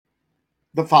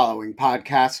The following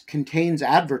podcast contains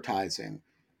advertising.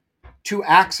 To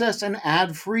access an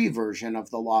ad-free version of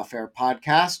the Lawfare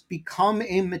podcast, become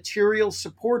a material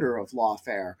supporter of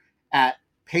Lawfare at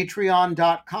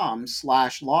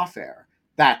patreon.com/lawfare.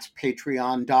 That's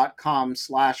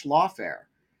patreon.com/lawfare.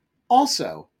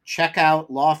 Also, check out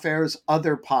Lawfare's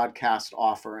other podcast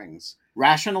offerings: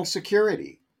 Rational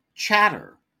Security,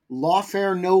 Chatter,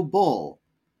 Lawfare No Bull,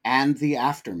 and The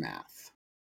Aftermath.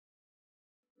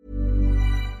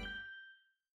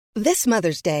 This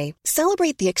Mother's Day,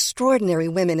 celebrate the extraordinary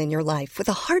women in your life with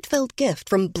a heartfelt gift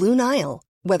from Blue Nile.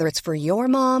 Whether it's for your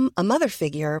mom, a mother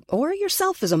figure, or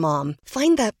yourself as a mom,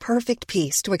 find that perfect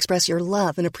piece to express your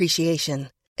love and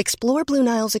appreciation. Explore Blue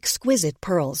Nile's exquisite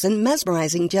pearls and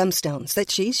mesmerizing gemstones that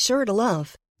she's sure to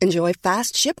love. Enjoy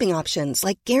fast shipping options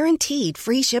like guaranteed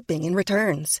free shipping and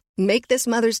returns. Make this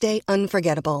Mother's Day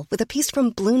unforgettable with a piece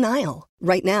from Blue Nile.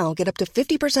 Right now, get up to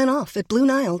 50% off at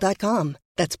BlueNile.com.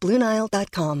 That's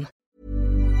BlueNile.com.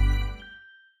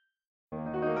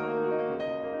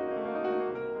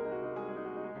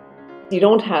 You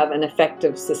don't have an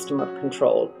effective system of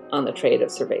control on the trade of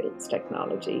surveillance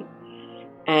technology.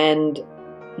 And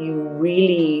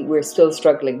we're still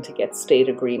struggling to get state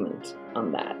agreement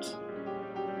on that.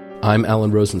 I'm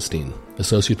Alan Rosenstein,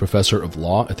 Associate Professor of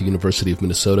Law at the University of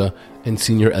Minnesota and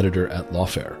Senior Editor at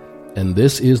Lawfare. And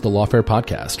this is the Lawfare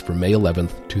Podcast for May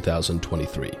 11th,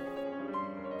 2023.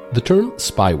 The term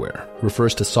spyware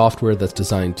refers to software that's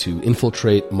designed to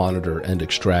infiltrate, monitor, and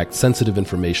extract sensitive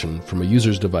information from a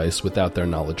user's device without their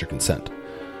knowledge or consent.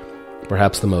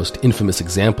 Perhaps the most infamous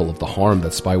example of the harm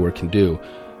that spyware can do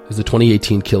is the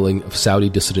 2018 killing of Saudi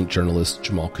dissident journalist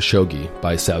Jamal Khashoggi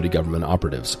by Saudi government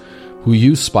operatives, who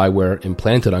used spyware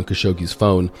implanted on Khashoggi's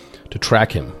phone to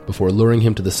track him before luring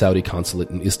him to the Saudi consulate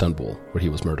in Istanbul, where he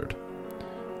was murdered.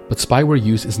 But spyware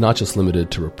use is not just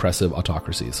limited to repressive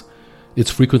autocracies. It's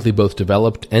frequently both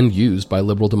developed and used by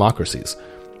liberal democracies,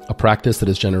 a practice that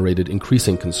has generated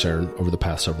increasing concern over the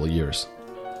past several years.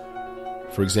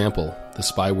 For example, the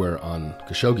spyware on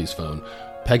Khashoggi's phone,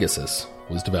 Pegasus,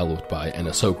 was developed by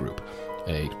NSO Group,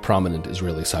 a prominent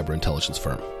Israeli cyber intelligence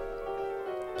firm.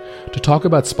 To talk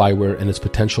about spyware and its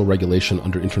potential regulation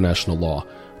under international law,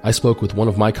 I spoke with one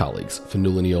of my colleagues,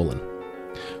 Fionnuala Aoláin.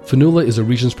 Fionnuala is a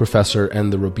Regents Professor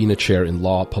and the Robina Chair in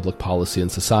Law, Public Policy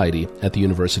and Society at the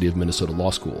University of Minnesota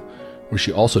Law School, where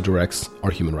she also directs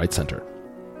our Human Rights Center.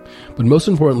 But most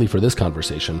importantly for this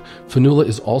conversation, Fionnuala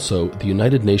is also the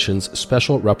United Nations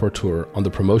Special Rapporteur on the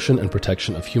promotion and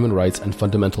protection of human rights and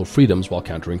fundamental freedoms while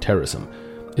countering terrorism.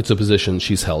 It's a position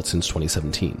she's held since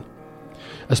 2017.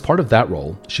 As part of that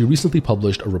role, she recently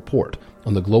published a report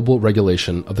on the global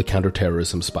regulation of the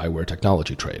counterterrorism spyware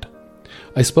technology trade.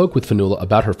 I spoke with Fionnuala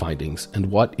about her findings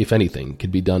and what, if anything,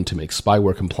 could be done to make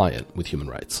spyware compliant with human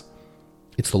rights.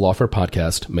 It's the Lawfare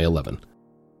Podcast, May 11.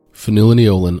 Fionnuala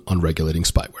Aoláin on regulating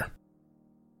spyware.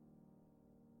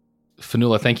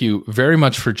 Fionnuala, thank you very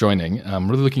much for joining.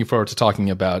 I'm really looking forward to talking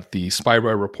about the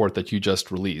spyware report that you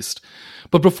just released.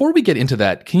 But before we get into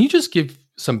that, can you just give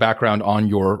some background on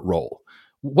your role?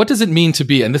 What does it mean to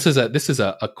be, and this is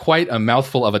a quite a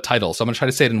mouthful of a title, so I'm going to try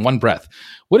to say it in one breath.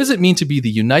 What does it mean to be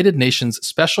the United Nations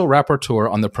Special Rapporteur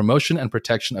on the promotion and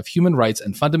protection of human rights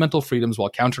and fundamental freedoms while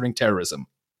countering terrorism?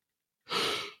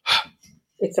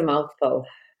 It's a mouthful.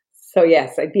 So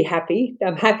yes, I'd be happy.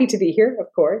 I'm happy to be here,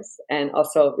 of course, and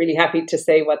also really happy to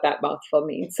say what that mouthful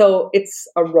means. So it's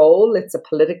a role, it's a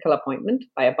political appointment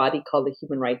by a body called the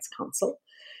Human Rights Council,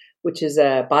 which is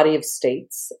a body of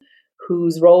states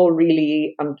whose role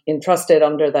really entrusted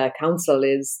under the council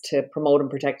is to promote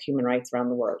and protect human rights around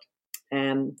the world.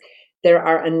 There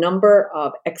are a number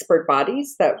of expert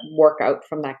bodies that work out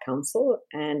from that council,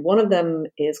 and one of them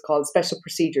is called Special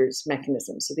Procedures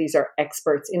Mechanism. So these are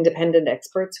experts, independent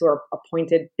experts who are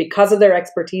appointed because of their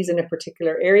expertise in a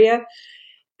particular area,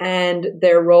 and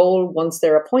their role, once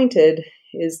they're appointed,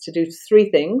 is to do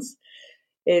three things.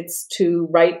 It's to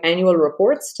write annual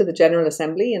reports to the General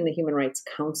Assembly and the Human Rights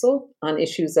Council on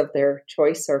issues of their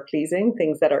choice or pleasing,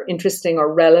 things that are interesting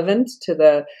or relevant to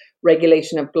the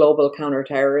regulation of global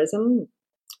counterterrorism,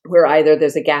 where either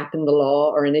there's a gap in the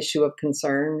law or an issue of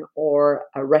concern or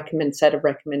a set of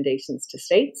recommendations to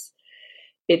states.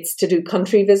 It's to do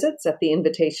country visits at the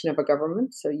invitation of a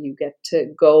government. So you get to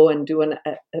go and do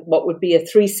what would be a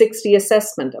 360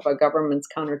 assessment of a government's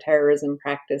counterterrorism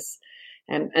practice.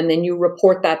 And then you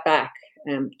report that back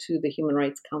to the Human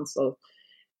Rights Council.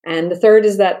 And the third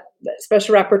is that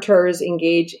special rapporteurs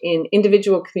engage in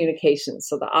individual communications.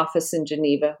 So the office in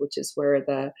Geneva, which is where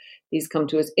these come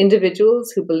to as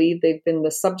individuals who believe they've been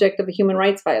the subject of a human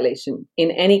rights violation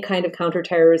in any kind of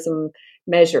counterterrorism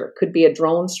measure. Could be a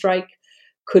drone strike,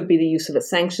 could be the use of a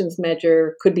sanctions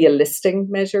measure, could be a listing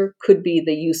measure, could be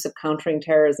the use of countering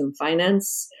terrorism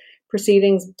finance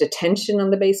proceedings, detention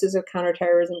on the basis of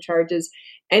counterterrorism charges.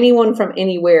 Anyone from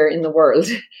anywhere in the world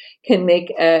can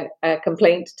make a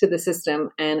complaint to the system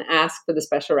and ask for the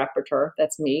special rapporteur,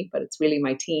 that's me, but it's really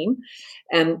my team,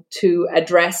 to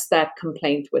address that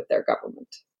complaint with their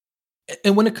government.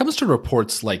 And when it comes to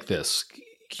reports like this,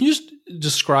 can you just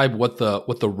describe what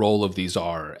the role of these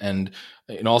are, and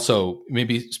also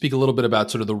maybe speak a little bit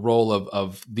about sort of the role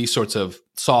of these sorts of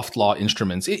soft law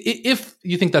instruments, if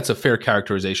you think that's a fair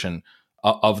characterization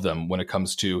of them when it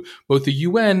comes to both the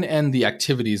UN and the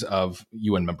activities of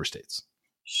UN member states?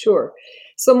 Sure.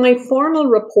 So my formal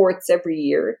reports every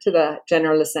year to the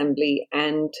General Assembly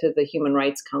and to the Human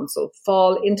Rights Council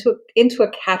fall into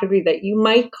a category that you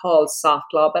might call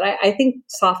soft law, but I think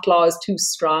soft law is too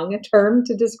strong a term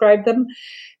to describe them,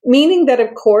 meaning that,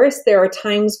 of course, there are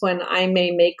times when I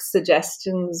may make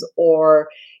suggestions or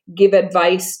give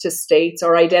advice to states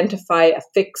or identify a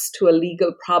fix to a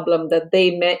legal problem that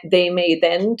they may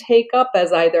then take up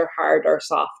as either hard or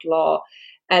soft law,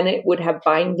 and it would have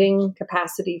binding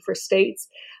capacity for states.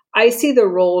 I see the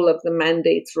role of the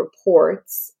mandates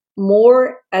reports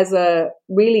more as a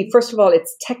really, first of all,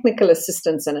 it's technical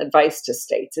assistance and advice to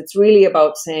states. It's really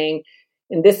about saying,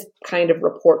 in this kind of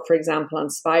report, for example, on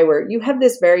spyware, you have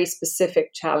this very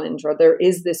specific challenge, or there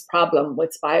is this problem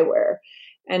with spyware.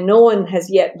 And no one has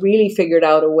yet really figured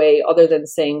out a way, other than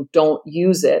saying, don't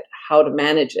use it, how to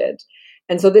manage it.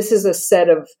 And so this is a set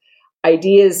of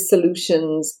ideas,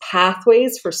 solutions,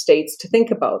 pathways for states to think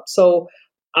about. So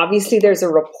obviously there's a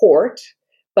report,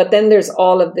 but then there's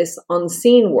all of this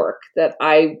unseen work that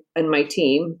I and my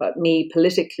team, but me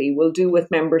politically, will do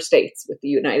with member states, with the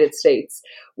United States,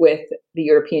 with the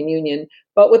European Union,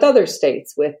 but with other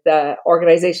states, with the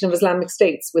Organization of Islamic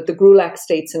States, with the GRULAC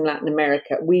states in Latin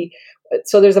America.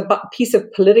 So there's a piece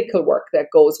of political work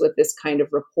that goes with this kind of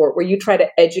report, where you try to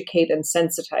educate and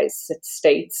sensitize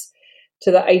states to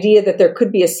the idea that there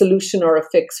could be a solution or a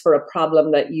fix for a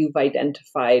problem that you've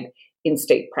identified in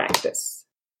state practice.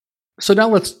 So now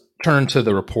let's turn to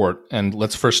the report, and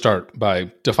let's first start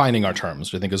by defining our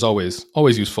terms, which I think is always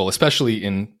useful, especially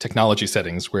in technology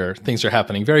settings where things are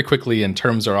happening very quickly and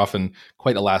terms are often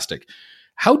quite elastic.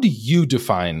 How do you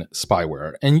define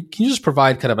spyware? And can you just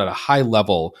provide kind of at a high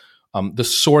level the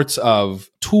sorts of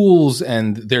tools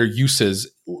and their uses,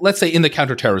 let's say in the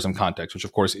counterterrorism context, which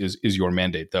of course is your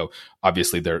mandate, though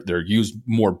obviously they're used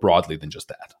more broadly than just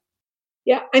that?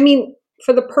 Yeah, I mean,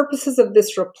 for the purposes of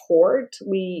this report,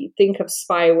 we think of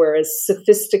spyware as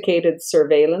sophisticated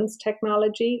surveillance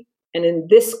technology. And in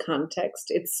this context,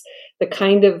 it's the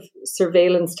kind of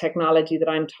surveillance technology that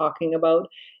I'm talking about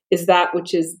is that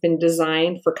which has been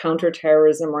designed for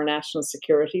counterterrorism or national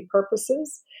security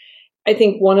purposes. I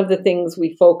think one of the things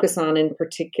we focus on in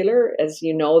particular, as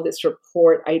you know, this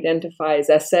report identifies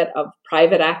a set of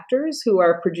private actors who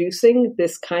are producing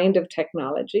this kind of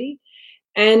technology.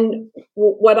 And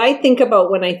what I think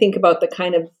about when I think about the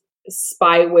kind of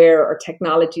spyware or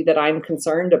technology that I'm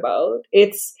concerned about,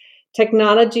 it's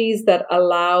technologies that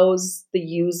allows the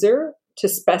user to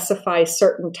specify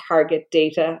certain target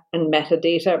data and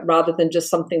metadata rather than just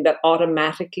something that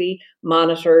automatically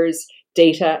monitors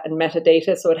data and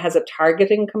metadata. So it has a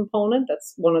targeting component.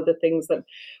 That's one of the things that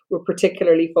we're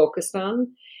particularly focused on.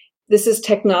 This is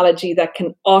technology that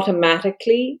can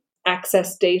automatically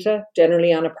access data,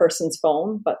 generally on a person's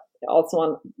phone, but also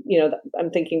on, I'm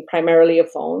thinking primarily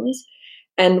of phones.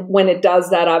 And when it does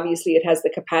that, obviously it has the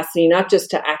capacity not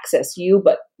just to access you,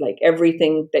 but like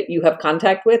everything that you have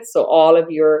contact with. So all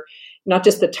of your, not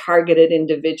just the targeted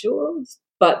individuals,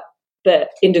 but the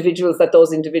individuals that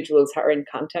those individuals are in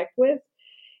contact with.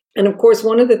 And of course,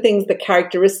 one of the things, the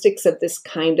characteristics of this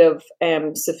kind of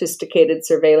sophisticated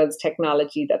surveillance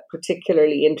technology that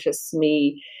particularly interests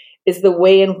me is the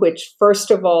way in which,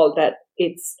 first of all, that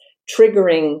it's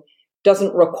triggering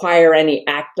doesn't require any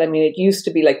act. I mean, it used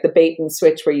to be like the bait and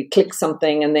switch where you click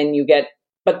something and then you get,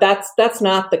 but that's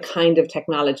not the kind of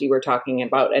technology we're talking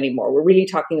about anymore. We're really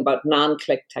talking about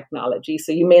non-click technology.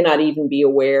 So you may not even be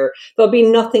aware. There'll be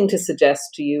nothing to suggest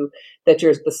to you that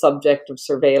you're the subject of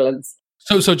surveillance.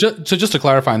 So just to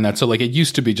clarify on that, so like it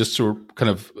used to be just sort of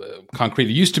kind of concrete.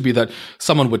 It used to be that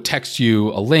someone would text you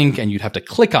a link and you'd have to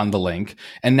click on the link.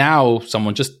 And now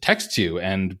someone just texts you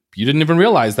and you didn't even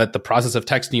realize that the process of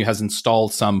texting you has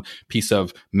installed some piece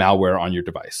of malware on your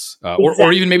device. Exactly.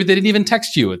 Or even maybe they didn't even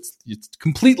text you. It's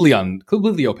completely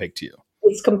opaque to you.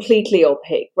 It's completely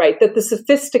opaque, right? That the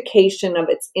sophistication of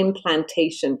its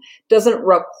implantation doesn't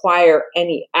require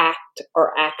any act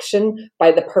or action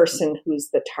by the person who's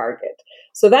the target.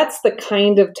 So that's the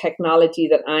kind of technology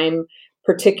that I'm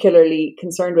particularly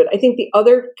concerned with. I think the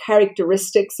other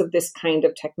characteristics of this kind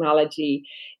of technology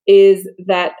is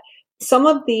that some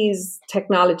of these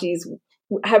technologies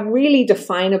have really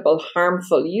definable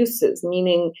harmful uses,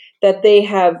 meaning that they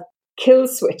have kill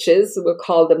switches, we'll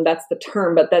call them, that's the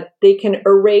term, but that they can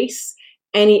erase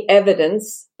any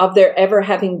evidence of there ever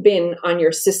having been on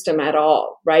your system at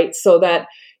all, right? So that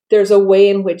there's a way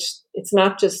in which it's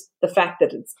not just the fact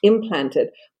that it's implanted,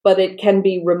 but it can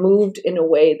be removed in a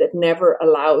way that never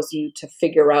allows you to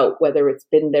figure out whether it's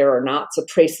been there or not. So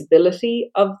traceability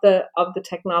of the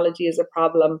technology is a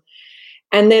problem.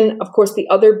 And then, of course, the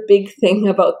other big thing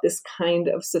about this kind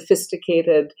of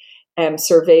sophisticated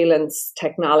surveillance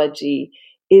technology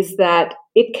is that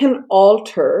it can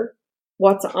alter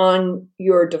what's on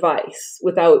your device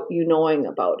without you knowing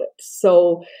about it.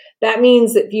 So that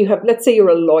means that if you have, let's say you're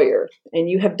a lawyer and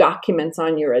you have documents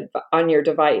on your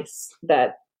device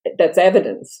that's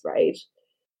evidence, right?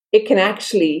 It can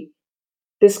actually,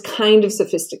 this kind of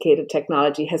sophisticated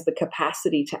technology has the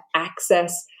capacity to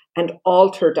access and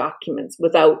alter documents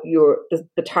without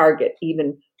the target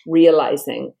even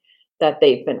realizing that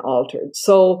they've been altered.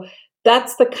 So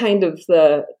that's the kind of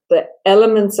the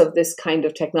elements of this kind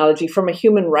of technology from a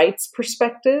human rights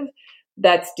perspective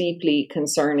that's deeply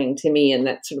concerning to me, and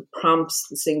that sort of prompts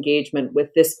this engagement with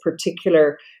this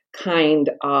particular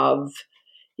kind of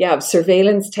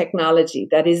surveillance technology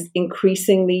that is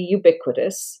increasingly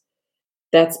ubiquitous,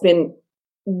 that's been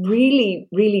really,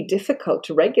 really difficult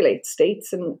to regulate.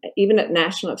 States, and even at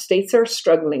national, states are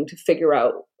struggling to figure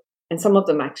out, and some of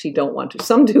them actually don't want to.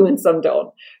 Some do and some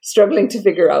don't, struggling to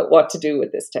figure out what to do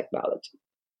with this technology.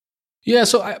 Yeah,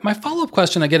 so my follow-up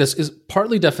question, I get, is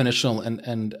partly definitional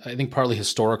and I think partly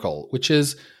historical, which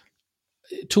is,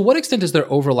 to what extent is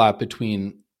there overlap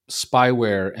between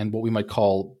spyware and what we might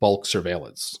call bulk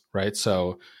surveillance, right?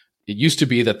 So it used to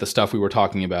be that the stuff we were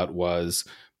talking about was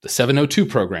the 702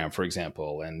 program, for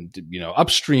example, and,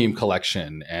 upstream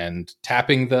collection and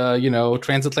tapping the,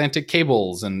 transatlantic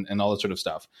cables and all that sort of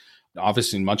stuff.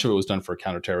 Obviously, much of it was done for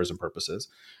counterterrorism purposes.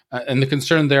 And the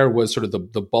concern there was sort of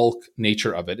the bulk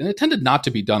nature of it. And it tended not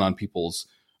to be done on people's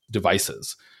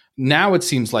devices. Now it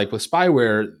seems like with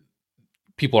spyware,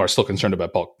 people are still concerned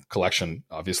about bulk collection,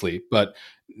 obviously. But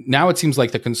now it seems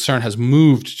like the concern has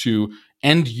moved to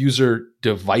end user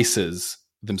devices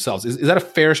themselves. Is that a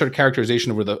fair sort of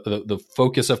characterization of where the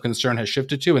focus of concern has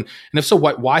shifted to? And if so,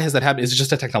 why has that happened? Is it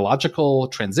just a technological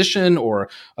transition or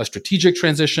a strategic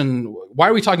transition? Why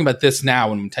are we talking about this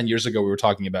now? And 10 years ago, we were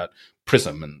talking about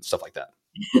PRISM and stuff like that.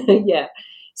 Yeah.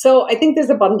 So I think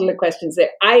there's a bundle of questions there.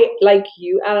 Like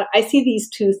you, I see these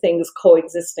two things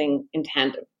coexisting in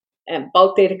tandem.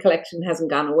 Bulk data collection hasn't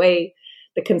gone away.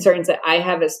 The concerns that I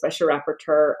have as special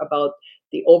rapporteur about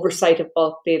the oversight of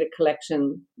bulk data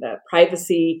collection, the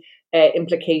privacy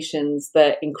implications,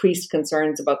 the increased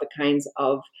concerns about the kinds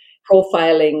of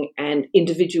profiling and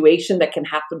individuation that can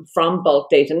happen from bulk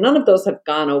data. None of those have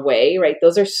gone away, right?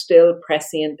 Those are still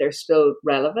prescient, they're still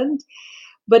relevant.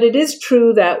 But it is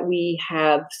true that we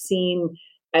have seen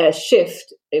a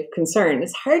shift of concern.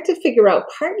 It's hard to figure out.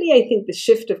 Partly, I think the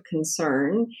shift of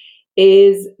concern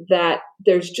is that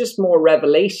there's just more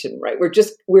revelation, right?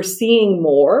 We're seeing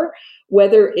more,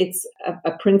 whether it's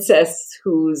a princess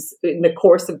who's in the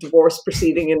course of divorce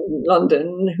proceeding in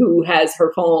London, who has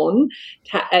her phone,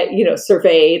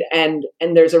 surveyed, and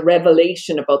there's a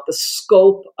revelation about the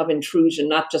scope of intrusion,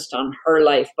 not just on her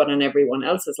life, but on everyone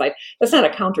else's life. That's not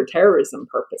a counterterrorism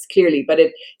purpose, clearly, but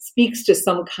it speaks to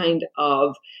some kind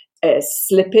of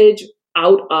slippage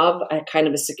out of a kind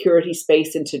of a security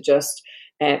space into just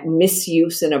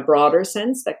misuse in a broader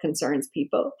sense that concerns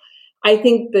people. I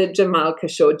think the Jamal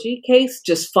Khashoggi case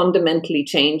just fundamentally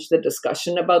changed the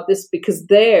discussion about this, because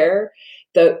there,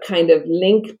 the kind of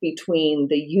link between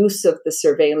the use of the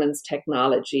surveillance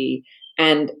technology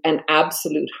and an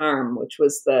absolute harm, which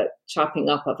was the chopping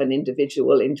up of an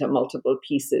individual into multiple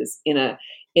pieces in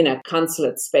a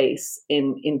consulate space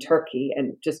in Turkey,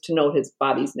 and just to note his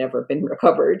body's never been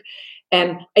recovered.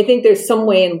 And I think there's some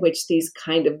way in which these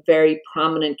kind of very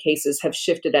prominent cases have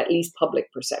shifted at least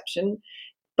public perception.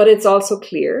 But it's also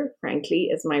clear, frankly,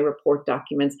 as my report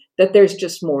documents, that there's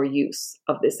just more use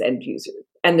of this end user,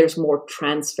 and there's more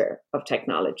transfer of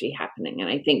technology happening. And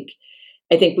I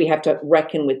think we have to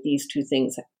reckon with these two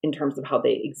things in terms of how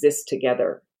they exist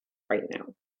together right now.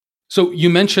 So you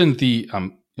mentioned the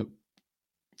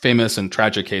famous and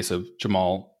tragic case of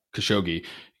Jamal Khashoggi.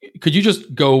 Could you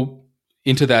just go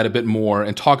into that a bit more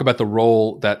and talk about the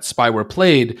role that spyware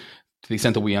played, to the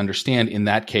extent that we understand, in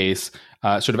that case,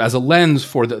 sort of as a lens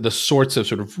for the sorts of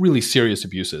sort of really serious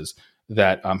abuses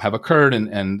that have occurred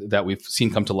and that we've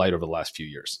seen come to light over the last few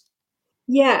years?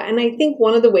 Yeah, and I think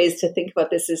one of the ways to think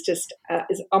about this is just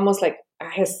is almost like a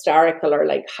historical, or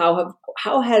like how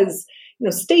has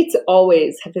states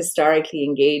always have historically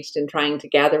engaged in trying to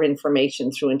gather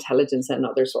information through intelligence and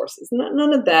other sources.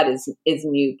 None of that is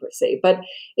new per se, but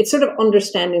it's sort of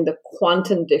understanding the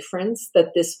quantum difference that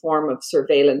this form of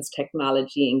surveillance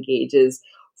technology engages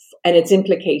and its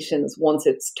implications once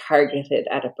it's targeted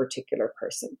at a particular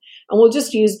person. And we'll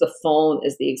just use the phone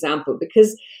as the example,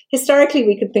 because historically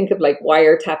we could think of like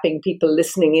wiretapping, people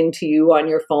listening into you on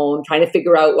your phone, trying to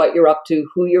figure out what you're up to,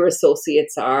 who your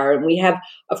associates are. And we have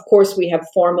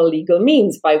formal legal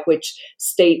means by which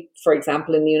state, for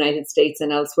example, in the United States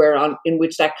and elsewhere, in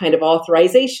which that kind of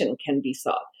authorization can be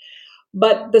sought.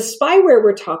 But the spyware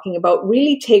we're talking about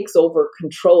really takes over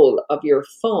control of your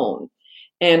phone.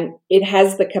 And it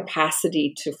has the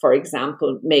capacity to, for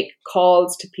example, make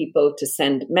calls to people, to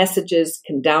send messages,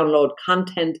 can download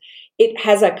content. It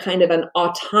has a kind of an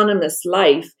autonomous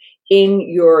life in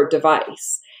your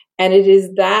device. And it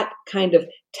is that kind of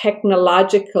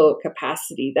technological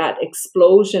capacity, that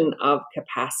explosion of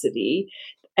capacity,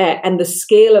 and the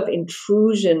scale of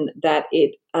intrusion that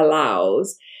it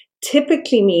allows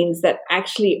typically means that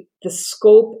actually the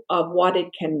scope of what it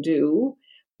can do,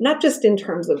 not just in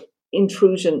terms of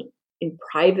intrusion in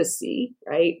privacy,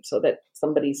 right? So that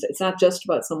it's not just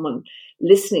about someone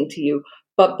listening to you,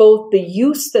 but both the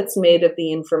use that's made of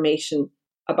the information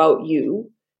about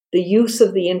you, the use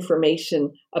of the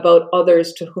information about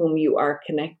others to whom you are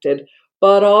connected,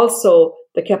 but also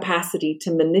the capacity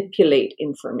to manipulate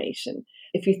information.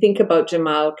 If you think about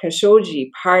Jamal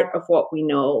Khashoggi, part of what we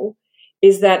know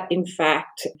is that in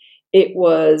fact it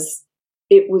was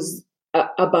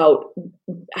about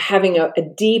having a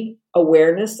deep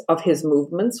awareness of his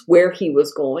movements, where he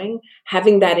was going,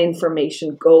 having that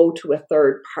information go to a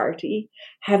third party,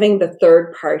 having the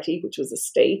third party, which was a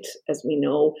state, as we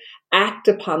know, act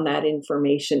upon that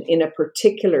information in a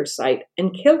particular site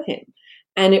and kill him.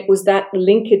 And it was that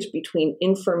linkage between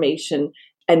information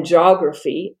and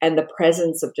geography and the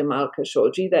presence of Jamal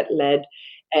Khashoggi that led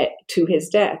to his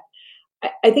death.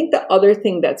 I think the other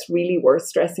thing that's really worth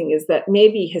stressing is that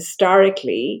maybe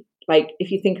historically, like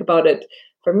if you think about it,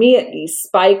 for me at least,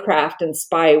 spycraft and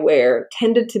spyware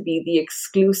tended to be the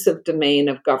exclusive domain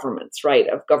of governments, right?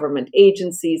 Of government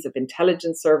agencies, of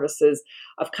intelligence services,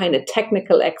 of kind of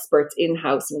technical experts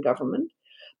in-house in government.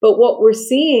 But what we're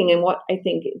seeing, and what I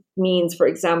think it means, for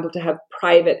example, to have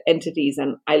private entities,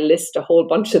 and I list a whole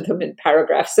bunch of them in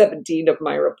paragraph 17 of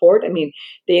my report. I mean,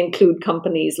 they include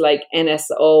companies like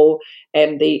NSO,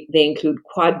 and they include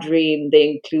Quadream,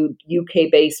 they include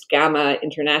UK-based Gamma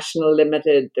International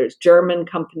Limited, there's German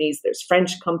companies, there's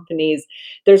French companies,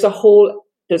 there's a whole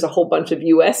bunch of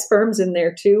US firms in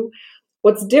there too.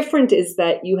 What's different is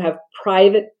that you have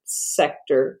private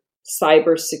sector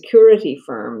cybersecurity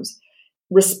firms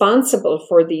responsible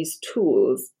for these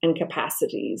tools and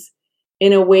capacities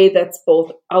in a way that's both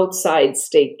outside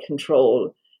state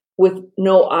control with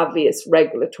no obvious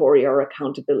regulatory or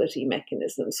accountability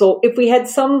mechanism. So if we had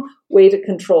some way to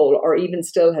control, or even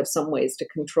still have some ways to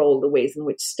control the ways in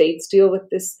which states deal with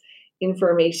this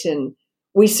information,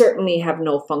 we certainly have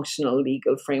no functional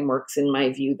legal frameworks, in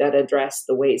my view, that address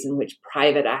the ways in which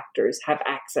private actors have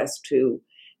access to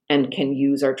and can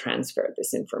use or transfer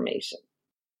this information.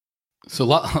 So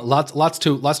lots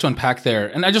to unpack there,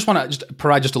 and I just want to just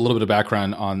provide just a little bit of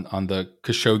background on the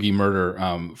Khashoggi murder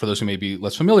for those who may be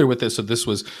less familiar with this. So this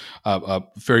was a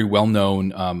very well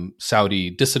known Saudi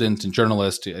dissident and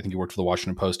journalist. I think he worked for the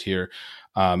Washington Post here,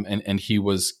 and he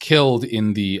was killed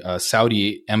in the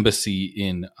Saudi embassy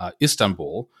in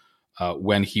Istanbul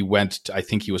when he went. I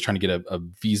think he was trying to get a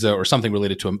visa or something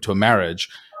related to a marriage.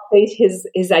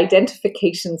 His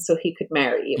identification so he could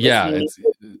marry. It was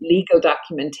legal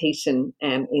documentation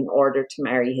in order to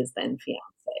marry his then fiancée.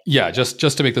 Yeah, just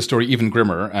to make the story even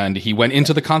grimmer. And he went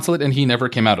into the consulate and he never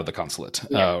came out of the consulate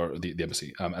or the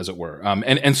embassy, as it were.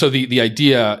 And so the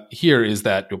idea here is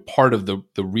that part of the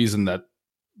reason that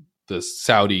the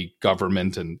Saudi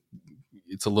government, and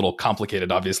it's a little complicated,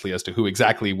 obviously, as to who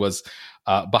exactly was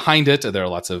behind it. There are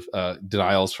lots of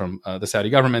denials from the Saudi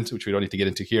government, which we don't need to get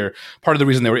into here. Part of the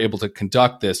reason they were able to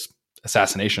conduct this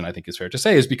assassination, I think is fair to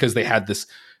say, is because they had this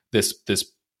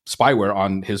spyware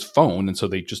on his phone, and so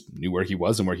they just knew where he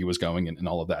was and where he was going and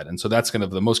all of that. And so that's kind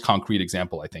of the most concrete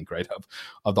example, I think, right,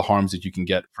 of the harms that you can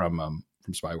get from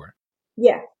spyware.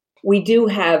 Yeah. We do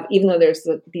have, even though there's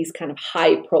these kind of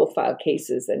high profile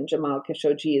cases, and Jamal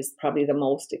Khashoggi is probably the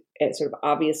most sort of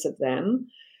obvious of them,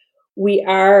 we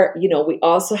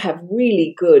also have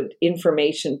really good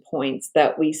information points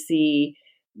that we see,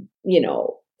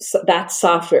 that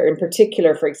software, in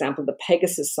particular, for example, the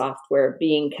Pegasus software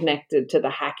being connected to the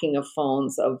hacking of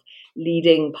phones of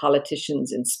leading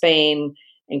politicians in Spain,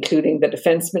 including the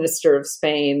defense minister of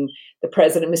Spain, the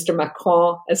president, Mr.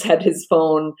 Macron, has had his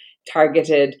phone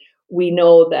targeted. We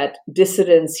know that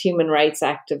dissidents, human rights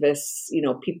activists,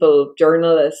 people,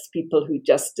 journalists, people who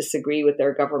just disagree with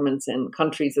their governments in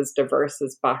countries as diverse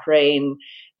as Bahrain,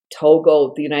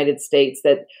 Togo, the United States,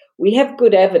 that we have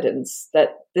good evidence that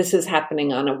this is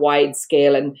happening on a wide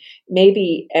scale. And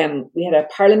maybe we had a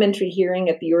parliamentary hearing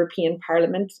at the European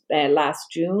Parliament last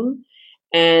June,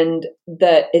 and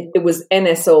it was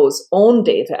NSO's own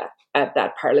data at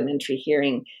that parliamentary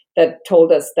hearing that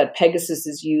told us that Pegasus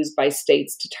is used by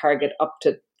states to target up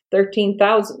to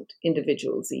 13,000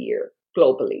 individuals a year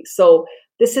globally. So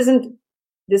this isn't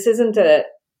a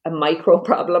micro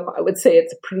problem. I would say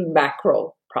it's a pretty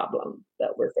macro problem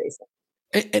that we're facing.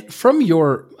 And from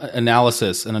your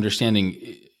analysis and understanding,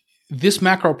 this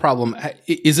macro problem,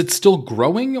 is it still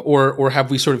growing or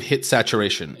have we sort of hit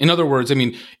saturation? In other words, I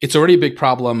mean, it's already a big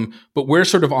problem, but we're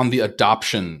sort of on the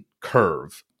adoption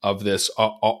curve of this.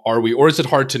 Are we, or is it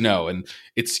hard to know? And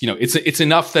it's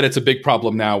enough that it's a big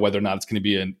problem now, whether or not it's going to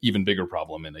be an even bigger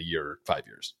problem in a year or 5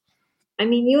 years. I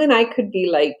mean, you and I could be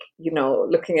like,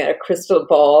 looking at a crystal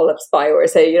ball of spyware,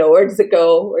 say, where does it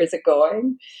go? Where is it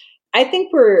going? I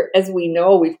think as we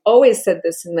know, we've always said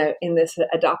this in this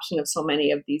adoption of so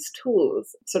many of these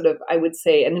tools, sort of, I would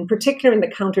say, and in particular in the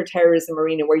counterterrorism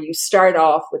arena, where you start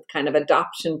off with kind of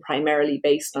adoption primarily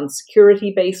based on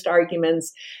security-based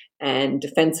arguments and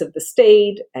defense of the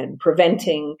state and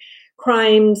preventing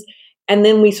crimes. And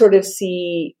then we sort of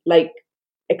see like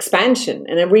expansion.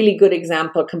 And a really good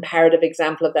example, comparative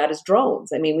example of that is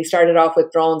drones. I mean, we started off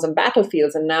with drones on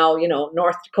battlefields, and now,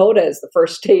 North Dakota is the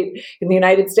first state in the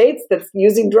United States that's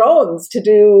using drones to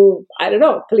do,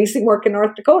 policing work in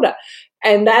North Dakota.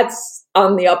 And that's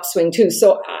on the upswing too.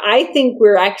 So I think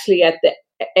we're actually at the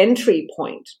entry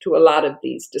point to a lot of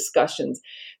these discussions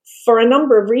for a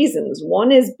number of reasons.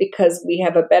 One is because we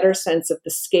have a better sense of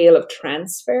the scale of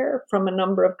transfer from a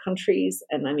number of countries.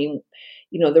 And I mean,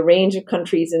 the range of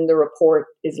countries in the report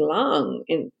is long.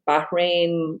 In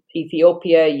Bahrain,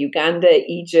 Ethiopia, Uganda,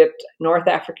 Egypt, North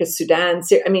Africa, Sudan.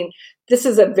 I mean, this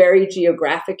is a very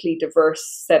geographically diverse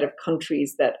set of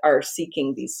countries that are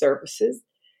seeking these services.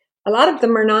 A lot of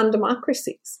them are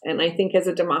non-democracies. And I think as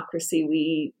a democracy,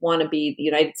 we want to be, the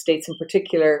United States in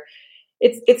particular,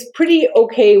 it's pretty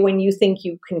okay when you think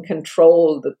you can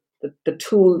control the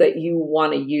tool that you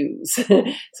want to use.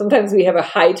 Sometimes we have a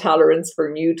high tolerance for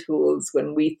new tools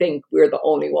when we think we're the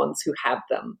only ones who have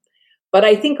them. But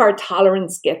I think our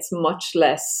tolerance gets much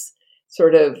less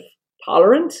sort of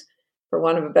tolerant, for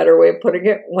want of a better way of putting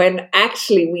it, when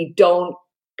actually we don't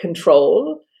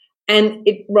control, and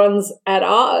it runs at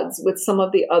odds with some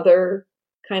of the other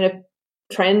kind of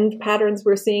trend patterns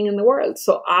we're seeing in the world.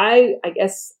 So I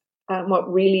guess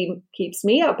what really keeps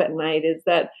me up at night is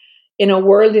that in a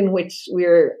world in which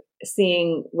we're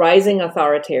seeing rising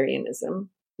authoritarianism,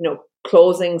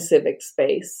 closing civic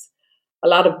space, a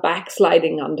lot of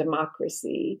backsliding on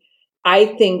democracy, I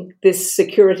think this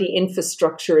security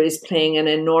infrastructure is playing an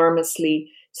enormously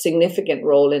significant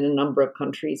role in a number of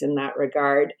countries in that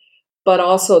regard, but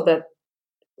also that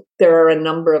there are a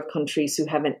number of countries who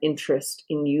have an interest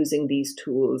in using these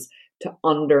tools to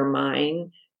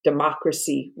undermine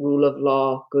democracy, rule of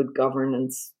law, good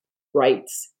governance,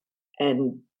 rights.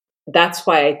 And that's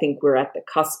why I think we're at the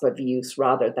cusp of use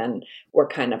rather than we're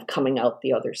kind of coming out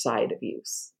the other side of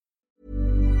use.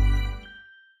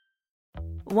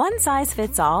 One size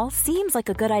fits all seems like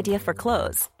a good idea for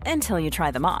clothes until you try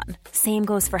them on. Same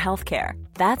goes for healthcare.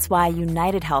 That's why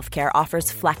United Healthcare offers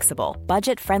flexible,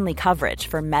 budget-friendly coverage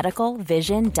for medical,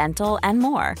 vision, dental, and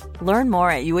more. Learn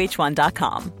more at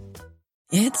uh1.com.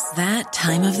 It's that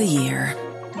time of the year.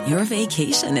 Your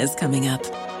vacation is coming up.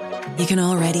 You can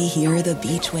already hear the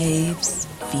beach waves,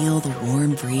 feel the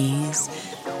warm breeze,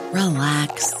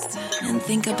 relax, and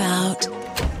think about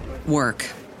work.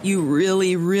 You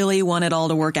really, really want it all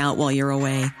to work out while you're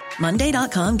away.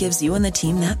 Monday.com gives you and the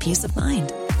team that peace of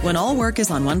mind. When all work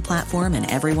is on one platform and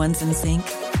everyone's in sync,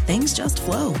 things just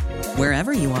flow.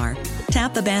 Wherever you are,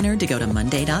 tap the banner to go to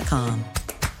Monday.com.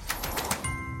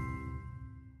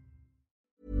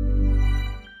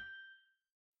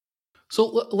 So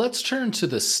let's turn to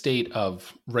the state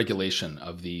of regulation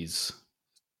of these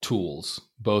tools,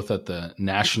 both at the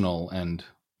national and,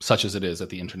 such as it is, at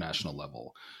the international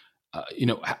level.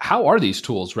 how are these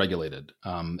tools regulated?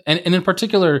 And in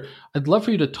particular, I'd love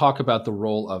for you to talk about the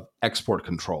role of export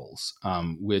controls,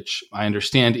 which I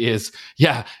understand is,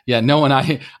 Noah and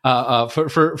I,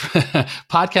 for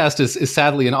podcast is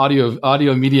sadly an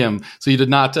audio medium. So you did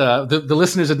not, the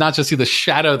listeners did not just see the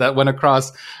shadow that went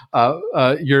across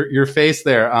your face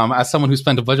there. As someone who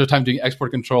spent a bunch of time doing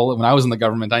export control when I was in the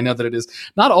government, I know that it is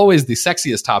not always the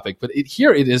sexiest topic, but it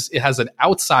has an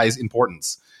outsized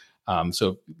importance.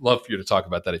 So love for you to talk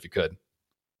about that if you could.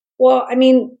 Well, I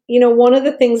mean, one of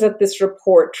the things that this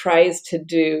report tries to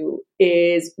do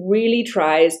is really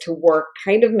tries to work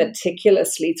kind of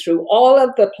meticulously through all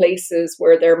of the places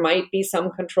where there might be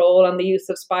some control on the use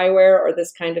of spyware or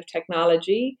this kind of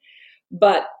technology,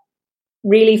 but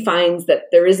really finds that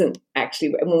there isn't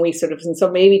actually, when we and so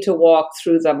maybe to walk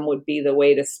through them would be the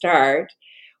way to start.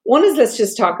 One is, let's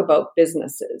just talk about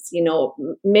businesses,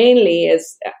 mainly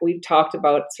as we've talked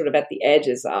about sort of at the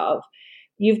edges of,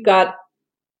 you've got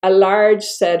a large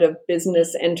set of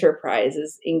business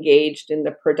enterprises engaged in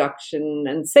the production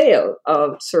and sale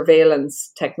of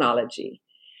surveillance technology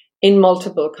in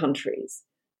multiple countries.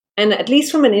 And at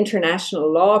least from an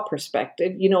international law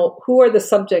perspective, who are the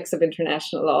subjects of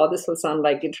international law? This will sound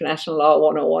like international law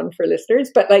 101 for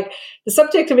listeners, but like the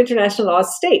subject of international law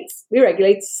is states. We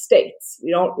regulate states.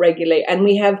 We don't regulate, and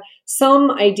we have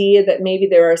some idea that maybe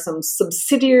there are some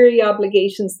subsidiary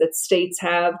obligations that states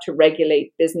have to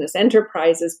regulate business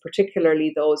enterprises,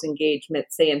 particularly those engaged,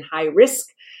 let's say, in high risk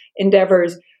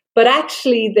endeavors. But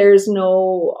actually, there's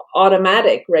no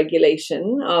automatic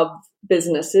regulation of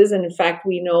businesses. And in fact,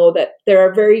 we know that there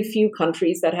are very few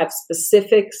countries that have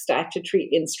specific statutory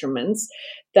instruments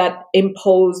that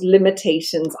impose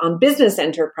limitations on business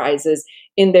enterprises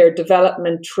in their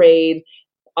development, trade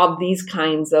of these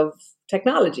kinds of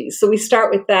technologies. So we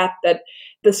start with that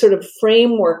the sort of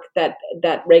framework that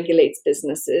regulates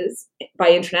businesses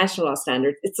by international law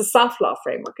standards, it's a soft law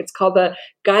framework. It's called the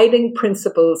Guiding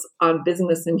Principles on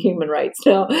Business and Human Rights.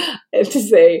 Now, I have to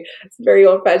say, it's a very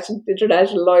old-fashioned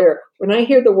international lawyer. When I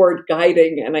hear the word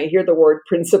guiding and I hear the word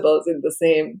principles in the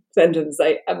same sentence,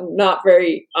 I'm not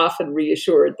very often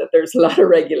reassured that there's a lot of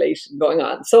regulation going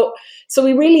on. So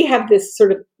we really have this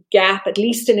sort of gap, at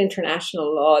least in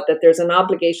international law, that there's an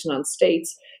obligation on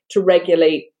states to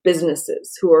regulate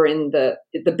businesses who are in the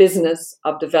business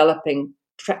of developing,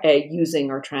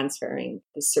 using or transferring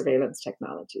the surveillance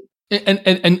technology.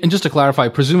 And just to clarify,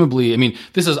 presumably, I mean,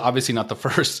 this is obviously not the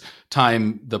first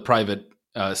time the private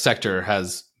sector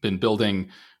has been building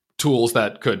tools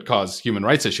that could cause human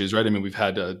rights issues, right? I mean, we've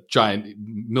had a giant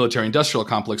military industrial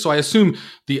complex. So I assume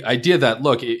the idea that,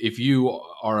 look, if you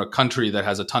are a country that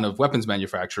has a ton of weapons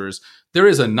manufacturers, there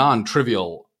is a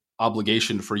non-trivial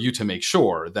obligation for you to make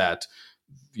sure that,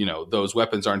 those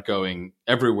weapons aren't going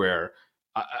everywhere.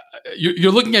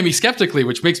 You're looking at me skeptically,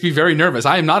 which makes me very nervous.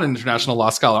 I am not an international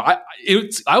law scholar.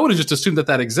 I would have just assumed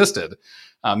that existed.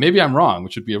 Maybe I'm wrong,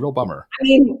 which would be a real bummer. I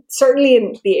mean, certainly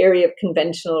in the area of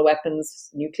conventional weapons,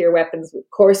 nuclear weapons, of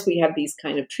course, we have these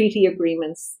kind of treaty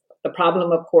agreements. The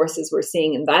problem, of course, is we're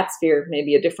seeing in that sphere,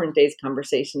 maybe a different day's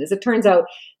conversation, is it turns out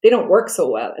they don't work so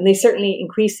well. And they certainly,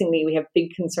 increasingly, we have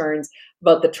big concerns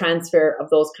about the transfer of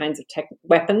those kinds of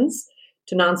weapons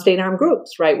to non-state armed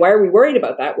groups, right? Why are we worried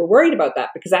about that? We're worried about that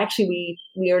because actually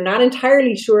we are not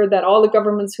entirely sure that all the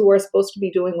governments who are supposed to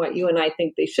be doing what you and I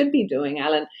think they should be doing,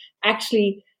 Alan,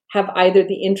 actually have either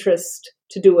the interest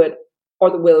to do it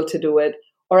or the will to do it,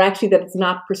 or actually that it's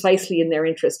not precisely in their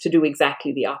interest to do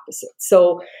exactly the opposite.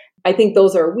 So I think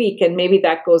those are weak. And maybe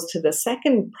that goes to the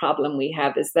second problem we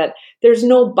have, is that there's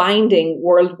no binding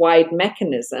worldwide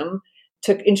mechanism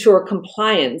to ensure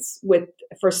compliance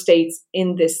for states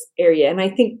in this area. And I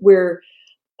think we're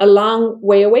a long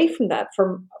way away from that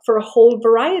for a whole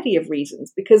variety of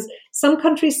reasons, because some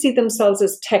countries see themselves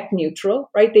as tech neutral,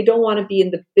 right? They don't want to be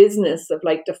in the business of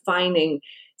like defining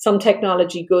some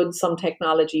technology good, some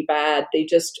technology bad.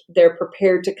 They're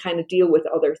prepared to kind of deal with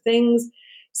other things.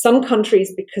 Some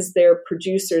countries, because they're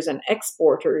producers and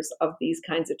exporters of these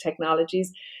kinds of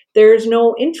technologies, there's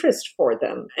no interest for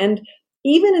them. And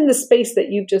even in the space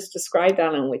that you've just described,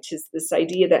 Alan, which is this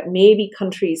idea that maybe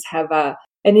countries have an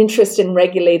interest in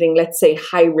regulating, let's say,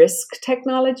 high-risk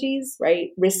technologies, right?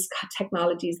 Risk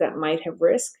technologies that might have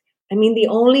risk. I mean, the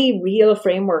only real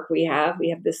framework we have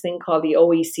this thing called the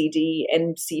OECD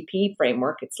NCP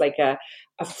framework. It's like a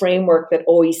framework that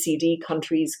OECD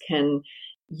countries can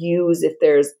use if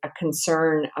there's a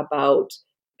concern about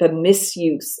the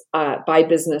misuse by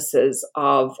businesses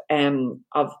of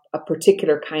a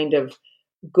particular kind of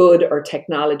good or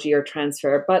technology or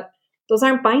transfer, but those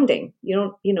aren't binding.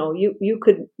 You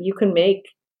could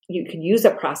use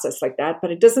a process like that,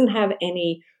 but it doesn't have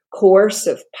any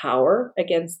coercive power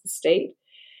against the state.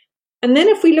 And then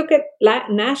if we look at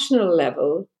national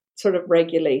level sort of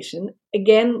regulation,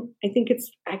 again, I think it's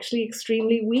actually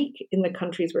extremely weak in the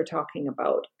countries we're talking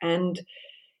about. And,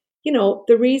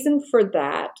 the reason for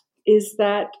that is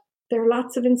that there are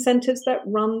lots of incentives that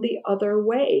run the other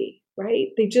way, right?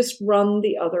 They just run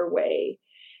the other way.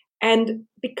 And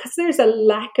because there's a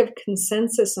lack of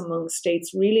consensus among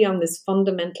states really on this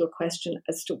fundamental question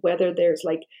as to whether there's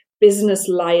like business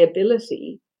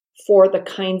liability for the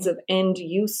kinds of end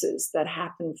uses that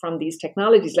happen from these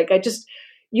technologies. Like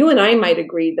you and I might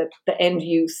agree that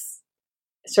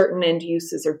certain end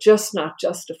uses are just not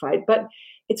justified, but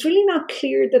it's really not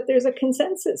clear that there's a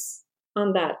consensus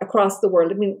on that across the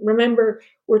world. I mean, remember,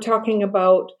 we're talking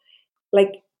about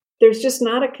there's just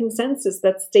not a consensus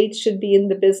that states should be in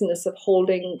the business of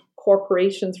holding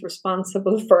corporations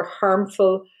responsible for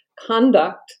harmful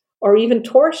conduct or even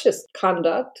tortious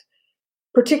conduct,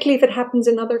 particularly if it happens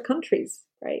in other countries,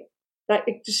 right? I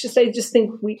just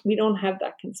think we don't have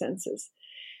that consensus.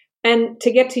 And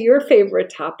to get to your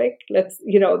favorite topic,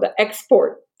 the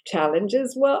export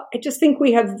challenges. Well, I just think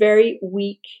we have very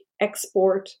weak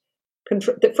export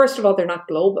control. First of all, they're not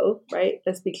global, right?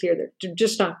 Let's be clear, they're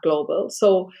just not global.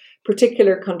 So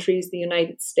particular countries, the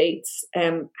United States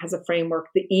has a framework,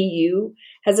 the EU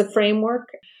has a framework,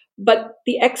 but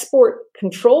the export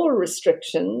control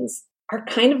restrictions are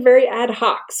kind of very ad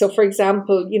hoc. So for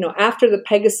example, after the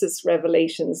Pegasus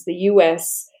revelations, the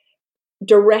US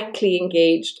directly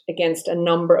engaged against a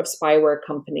number of spyware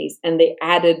companies, and they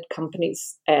added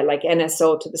companies like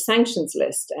NSO to the sanctions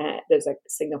list. There's a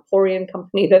Singaporean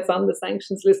company that's on the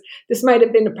sanctions list. This might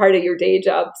have been a part of your day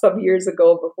job some years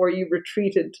ago before you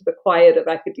retreated to the quiet of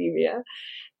academia.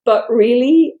 But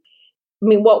really, I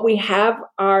mean, what we have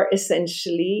are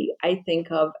essentially, I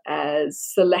think of as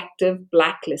selective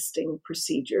blacklisting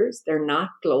procedures. They're not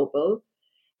global.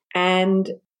 And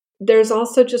there's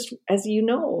also just, as you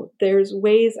know, there's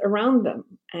ways around them.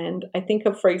 And I think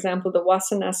of, for example, the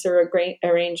Wassenaar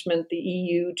arrangement, the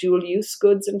EU dual-use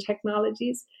goods and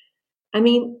technologies. I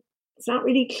mean, it's not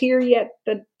really clear yet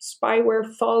that spyware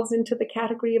falls into the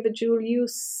category of a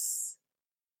dual-use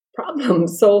problem.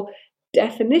 So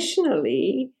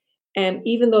definitionally,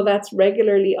 even though that's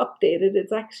regularly updated,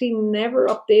 it's actually never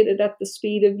updated at the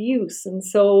speed of use. And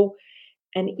so,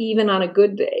 and even on a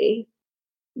good day,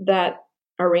 that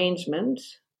arrangement,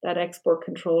 that export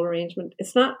control arrangement,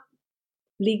 it's not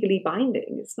legally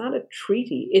binding. It's not a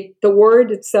treaty. The word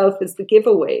itself is the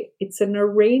giveaway. It's an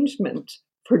arrangement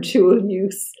for dual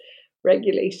use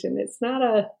regulation. It's not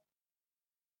a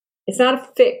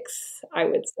fix, I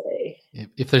would say.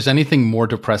 If there's anything more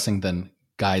depressing than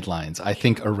guidelines, I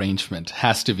think arrangement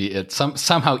has to be it.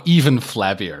 Somehow even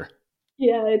flabbier.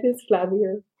 Yeah, it is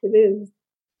flabbier. It is.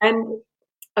 And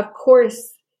of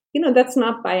course, that's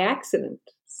not by accident.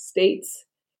 States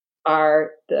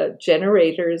are the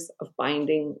generators of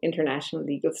binding international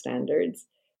legal standards.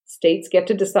 States get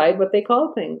to decide what they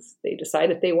call things. They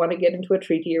decide if they want to get into a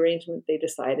treaty arrangement. They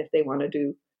decide if they want to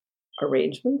do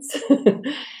arrangements.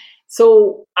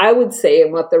 So I would say,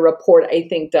 and what the report I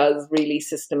think does really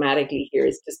systematically here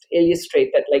is just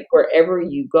illustrate that wherever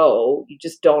you go, you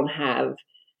just don't have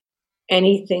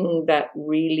anything that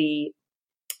really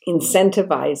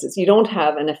incentivizes. You don't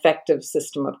have an effective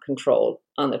system of control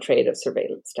on the trade of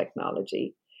surveillance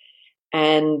technology.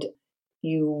 And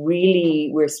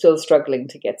we're still struggling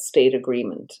to get state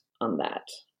agreement on that.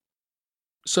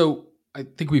 So I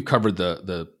think we've covered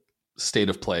the state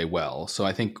of play well. So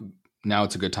I think now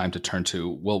it's a good time to turn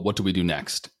to, well, what do we do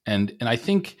next? And I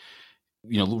think,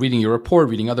 reading your report,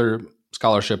 reading other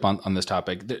scholarship on this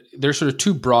topic, there's sort of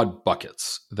two broad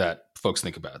buckets that folks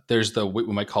think about. There's what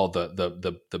we might call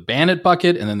the ban it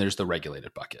bucket, and then there's the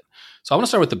regulated bucket. So I want to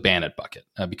start with the ban it bucket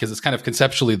because it's kind of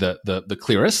conceptually the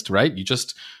clearest, right? You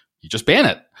just ban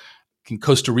it. In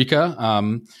Costa Rica,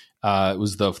 it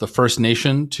was the first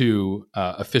nation to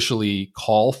officially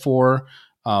call for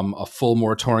a full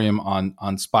moratorium on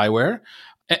spyware.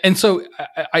 And so,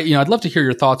 I'd love to hear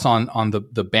your thoughts on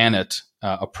the ban it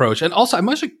approach. And also, I'm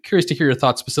actually curious to hear your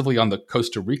thoughts specifically on the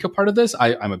Costa Rica part of this.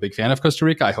 I'm a big fan of Costa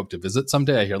Rica. I hope to visit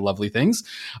someday. I hear lovely things.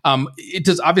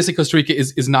 Obviously, Costa Rica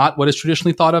is not what is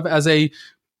traditionally thought of as a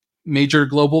major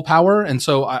global power. And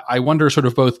so I wonder sort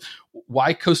of both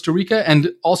why Costa Rica, and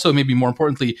also maybe more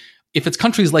importantly, if it's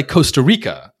countries like Costa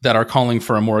Rica that are calling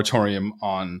for a moratorium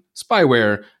on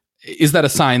spyware, is that a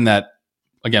sign that,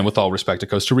 again, with all respect to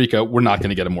Costa Rica, we're not going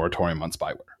to get a moratorium on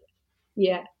spyware?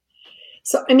 Yeah.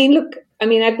 So, I mean, look, I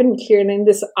mean, I've been clear in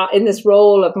this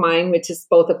role of mine, which is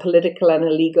both a political and a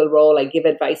legal role. I give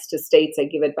advice to states. I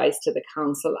give advice to the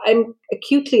council. I'm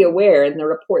acutely aware, and the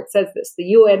report says this, the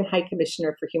UN High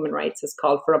Commissioner for Human Rights has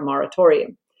called for a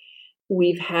moratorium.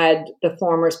 We've had the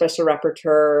former Special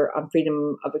Rapporteur on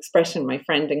Freedom of Expression, my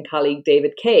friend and colleague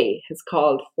David Kay, has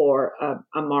called for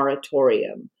a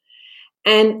moratorium.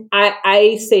 And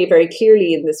I say very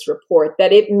clearly in this report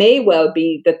that it may well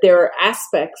be that there are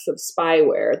aspects of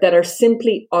spyware that are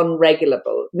simply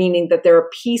unregulable, meaning that there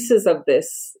are pieces of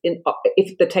this,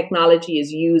 if the technology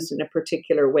is used in a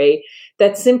particular way,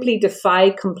 that simply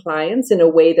defy compliance in a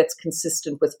way that's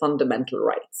consistent with fundamental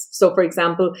rights. So, for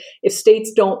example, if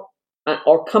states don't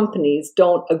or companies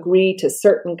don't agree to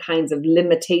certain kinds of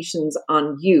limitations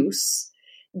on use,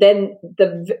 then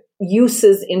the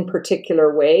uses in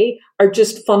particular way are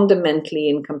just fundamentally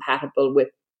incompatible with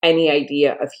any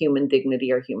idea of human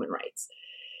dignity or human rights.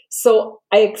 So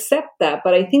I accept that,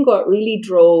 but I think what really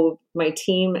drove my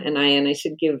team and I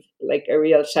should give like a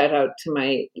real shout out to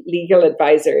my legal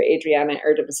advisor, Adriana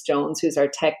Erdemus-Jones, who's our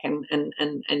tech and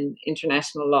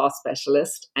international law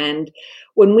specialist. And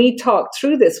when we talked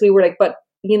through this, we were like, but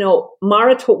you know,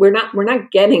 we're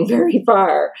not getting very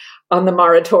far on the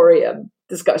moratorium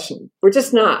discussion. We're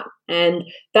just not. And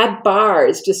that bar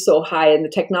is just so high and the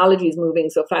technology is moving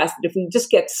so fast that if we just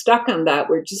get stuck on that,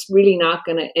 we're just really not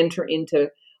going to enter into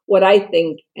what I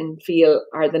think and feel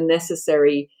are the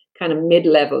necessary kind of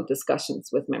mid-level discussions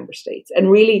with member states. And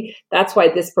really, that's why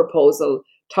this proposal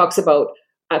talks about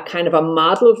a kind of a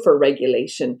model for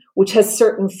regulation, which has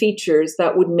certain features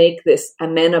that would make this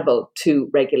amenable to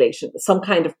regulation, some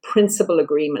kind of principal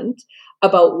agreement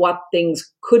about what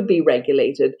things could be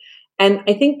regulated. And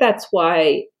I think that's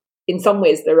why, in some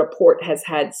ways, the report has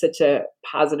had such a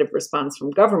positive response from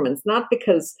governments, not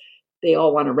because they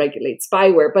all want to regulate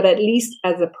spyware, but at least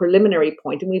as a preliminary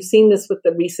point. And we've seen this with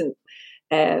the recent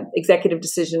executive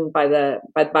decision by the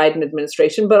Biden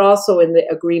administration, but also in the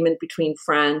agreement between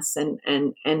France and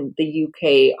the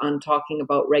UK on talking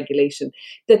about regulation,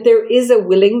 that there is a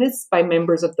willingness by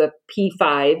members of the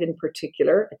P5 in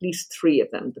particular, at least three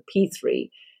of them, the P3.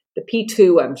 The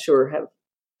P2, I'm sure, have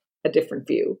a different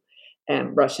view,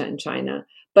 Russia and China.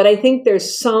 But I think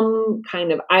there's some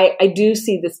kind of, I do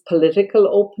see this political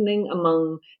opening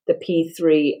among the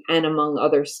P3 and among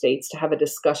other states to have a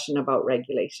discussion about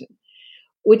regulation,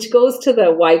 which goes to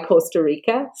the why Costa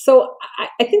Rica. So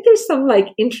I think there's some like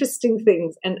interesting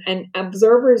things and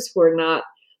observers who are not,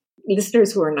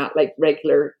 listeners who are not like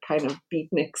regular kind of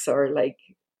beatniks or like,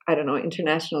 I don't know,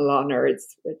 international law nerds,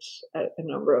 which a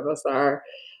number of us are.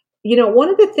 You know, one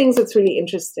of the things that's really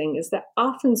interesting is that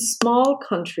often small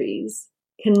countries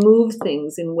can move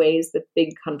things in ways that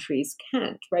big countries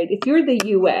can't, right? If you're the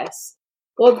US,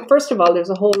 well, first of all, there's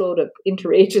a whole load of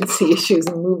interagency issues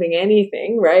in moving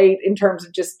anything, right? In terms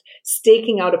of just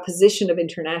staking out a position of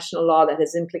international law that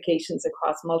has implications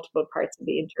across multiple parts of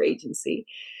the interagency.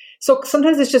 So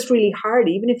sometimes it's just really hard,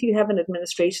 even if you have an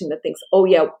administration that thinks, oh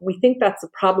yeah, we think that's a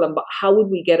problem, but how would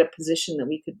we get a position that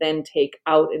we could then take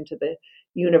out into the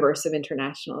universe of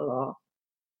international law?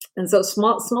 And so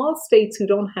small states who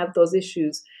don't have those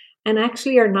issues and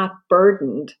actually are not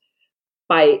burdened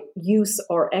by use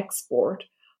or export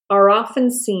are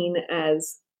often seen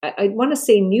as, I want to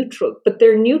say neutral, but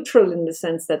they're neutral in the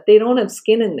sense that they don't have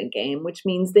skin in the game, which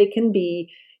means they can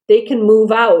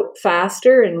move out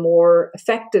faster and more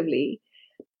effectively.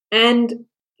 And,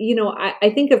 you know, I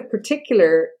think of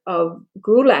particular of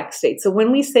GRULAC states. So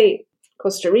when we say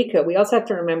Costa Rica, we also have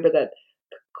to remember that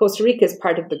Costa Rica is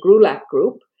part of the GRULAC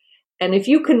group. And if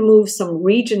you can move some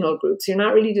regional groups, you're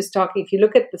not really just talking, if you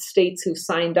look at the states who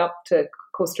signed up to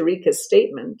Costa Rica's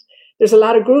statement, there's a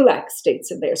lot of GRULAC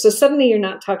states in there. So suddenly you're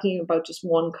not talking about just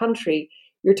one country,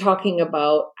 you're talking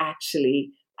about actually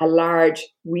a large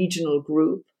regional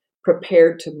group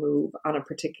prepared to move on a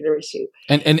particular issue.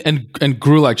 And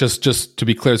GRULAC, just to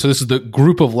be clear, so this is the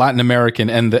group of Latin American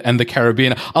and the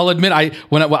Caribbean. I'll admit,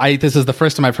 this is the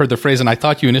first time I've heard the phrase, and I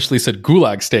thought you initially said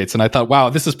Gulag states, and I thought, wow,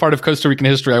 this is part of Costa Rican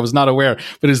history. I was not aware,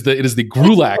 but it is the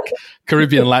GRULAC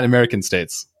Caribbean and Latin American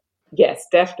states. Yes,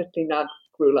 definitely not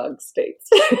GRULAC states.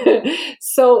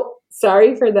 So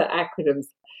sorry for the acronyms.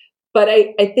 But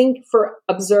I think for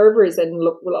observers and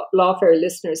lawfare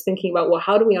listeners thinking about, well,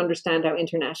 how do we understand how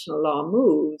international law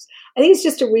moves? I think it's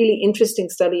just a really interesting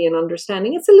study in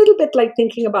understanding. It's a little bit like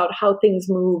thinking about how things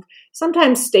move.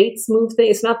 Sometimes states move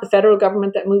things. It's not the federal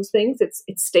government that moves things. It's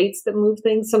states that move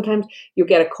things. Sometimes you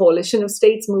get a coalition of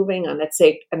states moving on, let's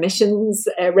say, emissions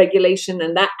regulation.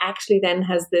 And that actually then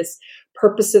has this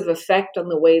purposive effect on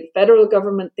the way the federal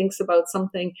government thinks about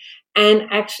something. And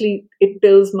actually, it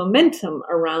builds momentum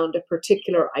around a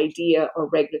particular idea or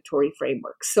regulatory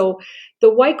framework. So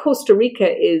the why Costa Rica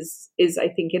is I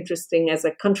think, interesting. As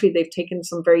a country, they've taken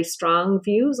some very strong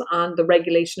views on the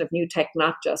regulation of new tech,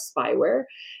 not just spyware.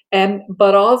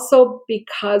 But also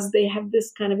because they have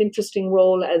this kind of interesting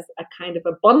role as a kind of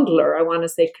a bundler, I want to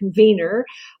say convener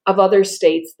of other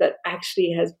states that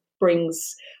actually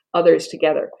brings others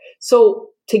together. So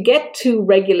to get to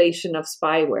regulation of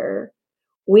spyware,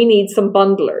 we need some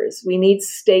bundlers. We need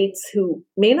states who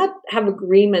may not have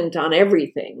agreement on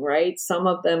everything, right? Some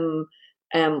of them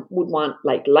would want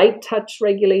like light touch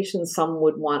regulation. Some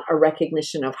would want a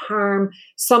recognition of harm.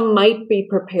 Some might be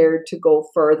prepared to go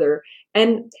further.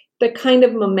 And the kind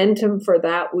of momentum for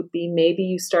that would be maybe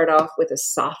you start off with a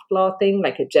soft law thing,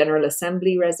 like a General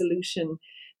Assembly resolution.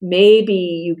 Maybe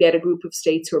you get a group of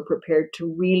states who are prepared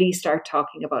to really start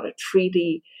talking about a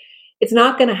treaty. It's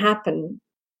not going to happen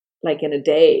like in a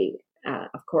day.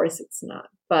 Of course it's not.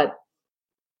 But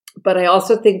I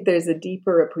also think there's a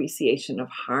deeper appreciation of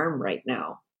harm right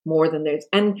now, more than there's.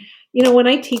 And, when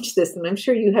I teach this, and I'm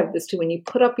sure you have this too, when you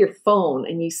put up your phone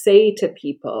and you say to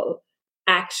people,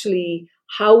 actually,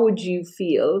 how would you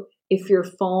feel if your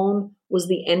phone was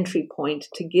the entry point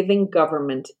to giving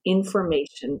government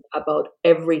information about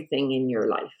everything in your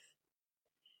life?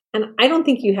 And I don't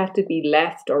think you have to be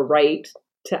left or right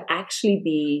to actually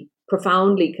be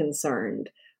profoundly concerned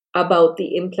about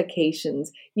the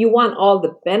implications. You want all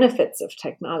the benefits of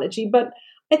technology, but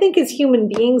I think as human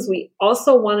beings, we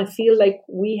also want to feel like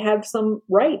we have some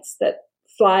rights that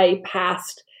fly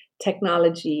past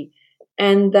technology,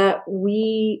 and that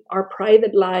our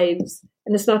private lives,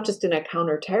 and it's not just in a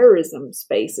counterterrorism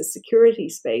space, a security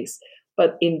space,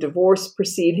 but in divorce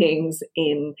proceedings,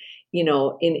 in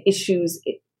issues,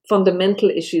 fundamental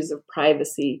issues of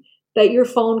privacy, that your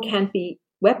phone can't be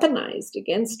weaponized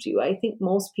against you. I think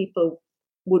most people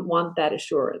would want that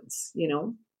assurance,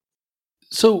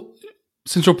 So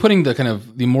since we're putting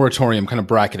the moratorium kind of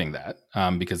bracketing that,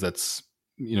 because that's,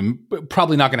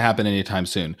 probably not going to happen anytime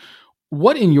soon.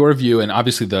 What, in your view, and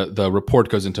obviously the report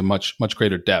goes into much, much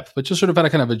greater depth, but just sort of at a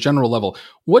kind of a general level,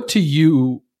 what to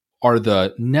you are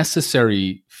the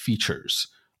necessary features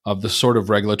of the sort of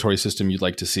regulatory system you'd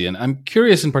like to see? And I'm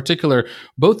curious in particular,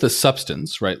 both the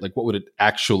substance, right? Like what would it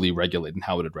actually regulate and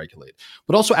how would it regulate?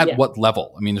 But also at what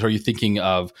level? I mean, are you thinking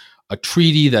of a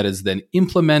treaty that is then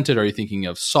implemented? Are you thinking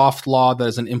of soft law that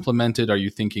isn't implemented? Are you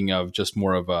thinking of just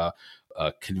more of a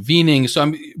convening? So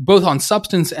I'm both on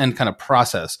substance and kind of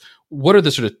process. What are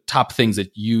the sort of top things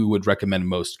that you would recommend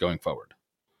most going forward?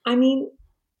 I mean,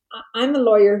 I'm a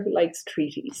lawyer who likes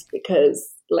treaties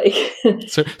because,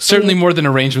 certainly more than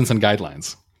arrangements and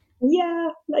guidelines. Yeah,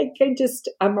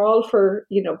 I'm all for,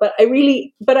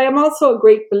 but I'm also a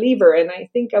great believer. And I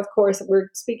think, of course, we're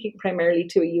speaking primarily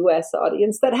to a US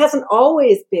audience that hasn't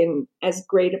always been as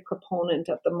great a proponent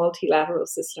of the multilateral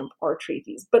system or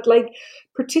treaties. But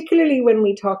particularly when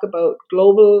we talk about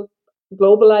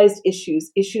globalized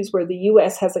issues where the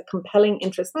US has a compelling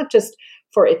interest, not just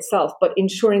for itself, but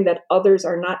ensuring that others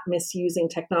are not misusing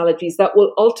technologies that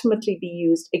will ultimately be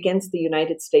used against the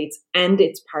United States and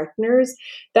its partners.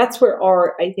 That's where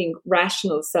our, I think,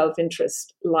 rational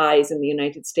self-interest lies in the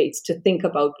United States, to think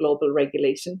about global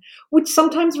regulation, which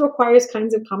sometimes requires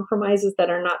kinds of compromises that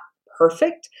are not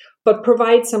perfect, but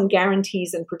provide some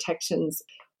guarantees and protections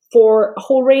for a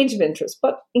whole range of interests,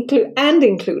 but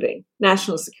including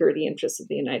national security interests of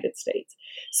the United States.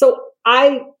 So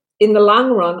in the long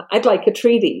run, I'd like a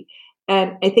treaty.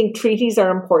 And I think treaties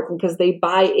are important because they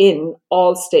buy in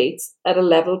all states at a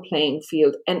level playing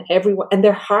field, and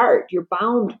they're hard. You're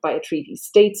bound by a treaty.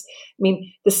 States,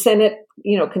 the Senate,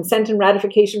 consent and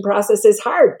ratification process is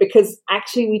hard because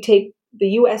actually the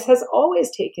US has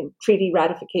always taken treaty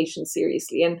ratification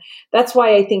seriously. And that's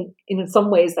why I think in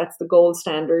some ways that's the gold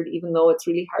standard, even though it's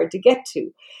really hard to get to.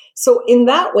 So in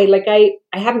that way,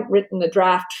 I haven't written a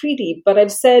draft treaty, but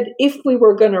I've said if we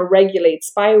were going to regulate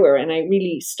spyware, and I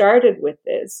really started with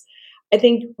this, I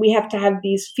think we have to have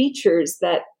these features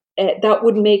that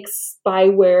would make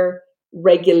spyware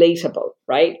regulatable,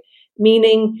 right?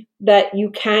 Meaning that you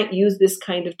can't use this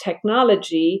kind of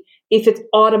technology if it's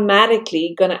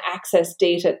automatically going to access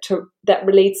data that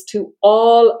relates to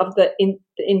all of the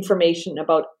information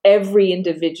about every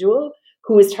individual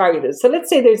who is targeted. So let's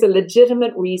say there's a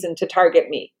legitimate reason to target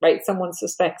me, right? Someone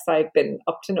suspects I've been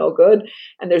up to no good,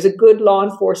 and there's a good law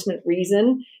enforcement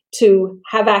reason to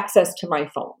have access to my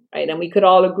phone, right? And we could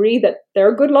all agree that there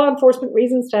are good law enforcement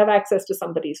reasons to have access to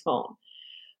somebody's phone.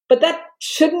 But that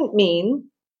shouldn't mean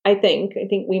I think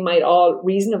we might all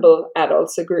reasonable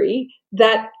adults agree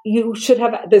that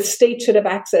the state should have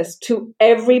access to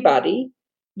everybody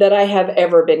that I have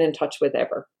ever been in touch with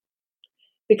ever.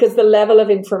 Because the level of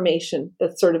information,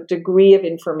 the sort of degree of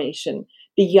information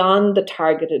beyond the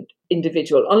targeted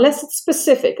individual, unless it's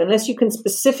specific, unless you can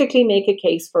specifically make a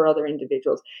case for other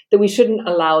individuals, that we shouldn't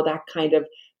allow that kind of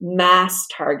mass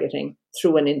targeting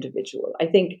through an individual. I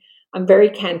think I'm very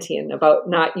Kantian about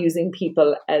not using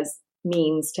people as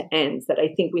means to ends, that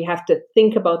I think we have to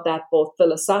think about that both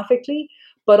philosophically,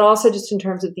 but also just in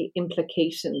terms of the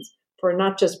implications for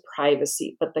not just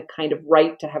privacy, but the kind of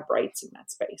right to have rights in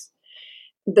that space.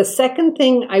 The second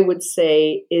thing I would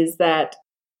say is that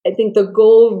I think the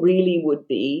goal really would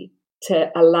be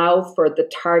to allow for the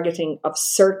targeting of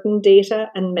certain data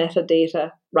and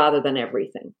metadata rather than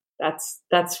everything.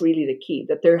 That's really the key,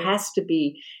 that there has to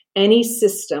be any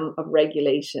system of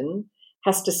regulation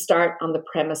has to start on the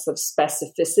premise of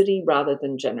specificity rather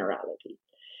than generality.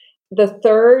 The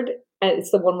third, and it's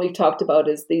the one we've talked about,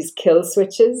 is these kill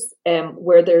switches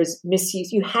where there's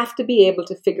misuse. You have to be able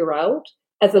to figure out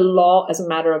as a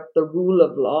matter of the rule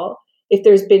of law, if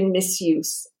there's been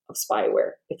misuse of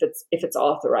spyware, if it's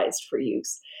authorized for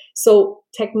use. So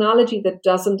technology that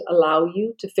doesn't allow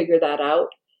you to figure that out,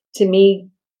 to me,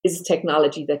 is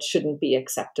technology that shouldn't be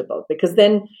acceptable, because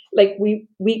then we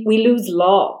lose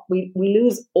law. We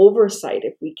lose oversight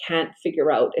if we can't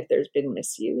figure out if there's been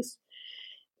misuse.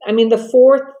 I mean, the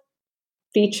fourth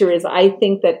feature is I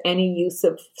think that any use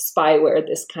of spyware,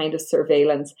 this kind of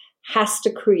surveillance, has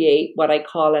to create what I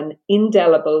call an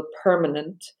indelible,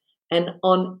 permanent, and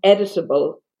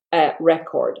uneditable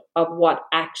record of what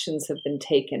actions have been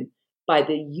taken by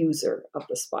the user of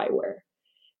the spyware.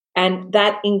 And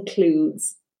that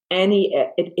includes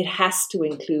it has to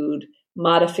include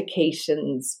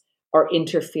modifications or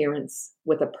interference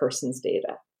with a person's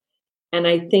data. And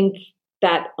I think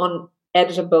that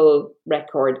uneditable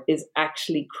record is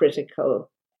actually critical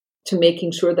to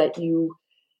making sure that you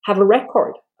have a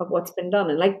record of what's been done.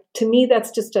 And to me,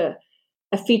 that's just a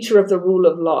feature of the rule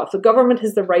of law. If the government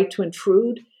has the right to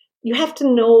intrude, you have to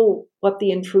know what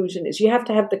the intrusion is. You have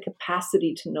to have the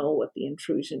capacity to know what the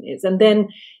intrusion is. And then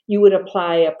you would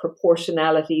apply a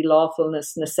proportionality,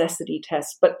 lawfulness, necessity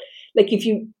test. But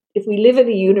if we live in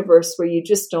a universe where you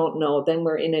just don't know, then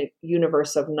we're in a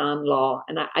universe of non-law.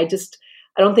 And I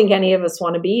don't think any of us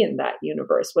want to be in that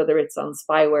universe, whether it's on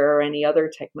spyware or any other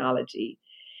technology.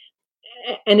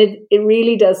 And it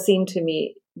really does seem to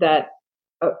me that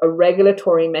a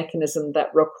regulatory mechanism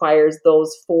that requires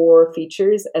those four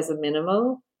features as a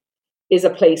minimum is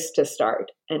a place to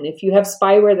start. And if you have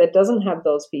spyware that doesn't have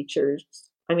those features,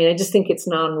 I just think it's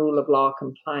non-rule of law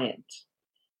compliant.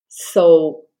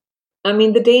 So,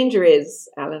 the danger is,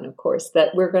 Alan, of course,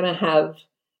 that we're going to have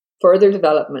further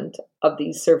development of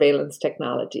these surveillance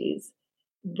technologies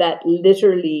that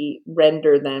literally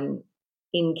render them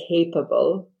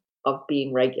incapable of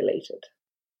being regulated.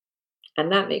 And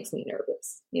that makes me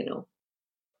nervous,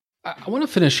 I want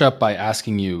to finish up by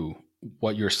asking you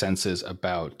what your sense is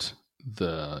about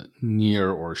the near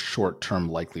or short-term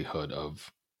likelihood of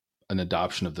an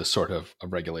adoption of this sort of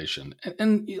regulation.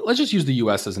 And let's just use the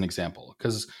U.S. as an example,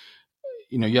 because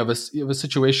you have a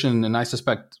situation, and I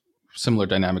suspect similar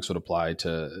dynamics would apply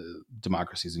to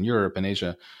democracies in Europe and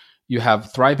Asia. You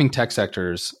have thriving tech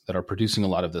sectors that are producing a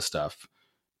lot of this stuff,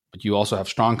 but you also have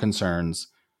strong concerns,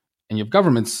 and you have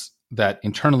governments that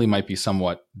internally might be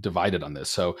somewhat divided on this.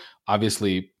 So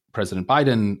obviously, President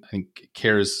Biden, I think,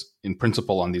 cares in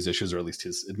principle on these issues, or at least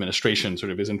his administration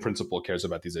sort of is in principle cares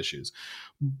about these issues.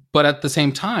 But at the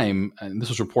same time, and this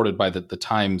was reported by the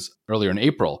Times earlier in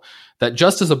April, that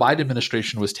just as the Biden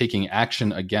administration was taking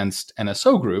action against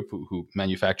NSO Group, who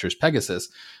manufactures Pegasus,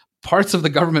 parts of the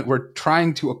government were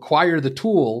trying to acquire the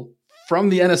tool from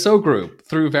the NSO Group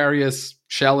through various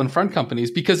shell and front companies,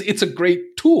 because it's a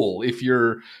great tool if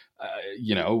you're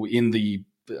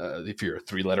if you're a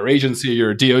three-letter agency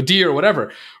or DOD or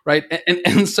whatever, right?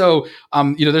 And so,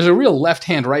 there's a real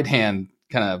left-hand, right-hand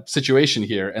kind of situation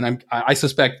here. And I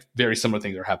suspect very similar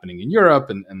things are happening in Europe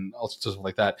and all sorts of stuff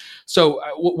like that. So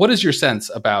what is your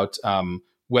sense about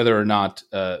whether or not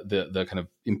the kind of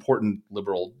important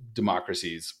liberal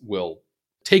democracies will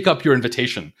take up your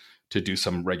invitation to do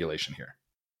some regulation here?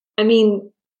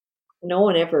 No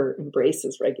one ever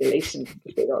embraces regulation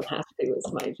if they don't have to,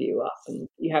 is my view. Often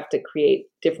you have to create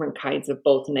different kinds of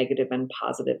both negative and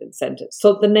positive incentives.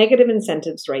 So the negative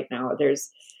incentives right now,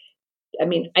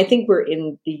 I think we're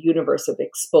in the universe of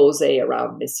expose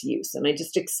around misuse. And I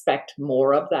just expect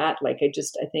more of that. I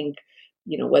think,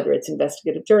 whether it's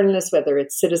investigative journalists, whether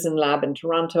it's Citizen Lab in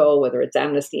Toronto, whether it's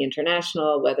Amnesty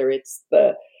International, whether it's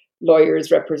the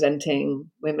lawyers representing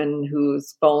women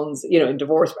whose phones, in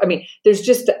divorce. I mean, there's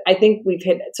just, I think we've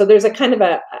hit, so there's a kind of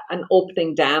an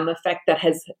opening dam effect that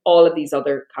has all of these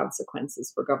other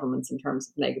consequences for governments in terms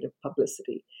of negative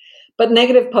publicity. But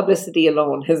negative publicity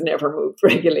alone has never moved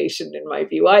regulation, in my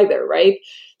view, either, right?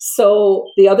 So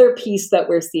the other piece that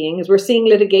we're seeing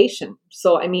litigation.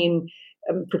 So, I mean,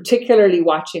 I'm particularly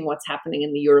watching what's happening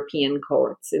in the European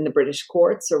courts, in the British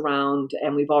courts around,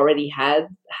 and we've already had,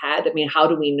 I mean, how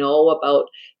do we know about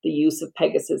the use of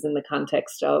Pegasus in the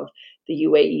context of the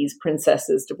UAE's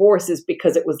princess's divorce is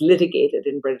because it was litigated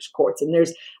in British courts. And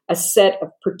there's a set of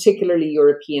particularly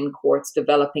European courts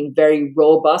developing very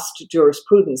robust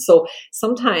jurisprudence. So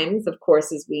sometimes, of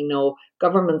course, as we know,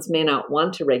 governments may not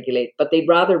want to regulate, but they'd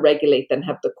rather regulate than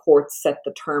have the courts set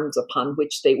the terms upon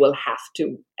which they will have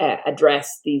to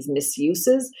address these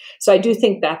misuses. So I do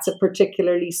think that's a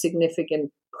particularly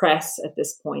significant press at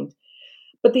this point.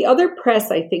 But the other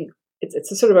press, I think,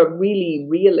 it's a sort of a really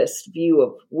realist view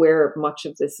of where much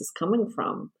of this is coming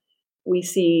from. We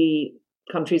see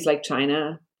countries like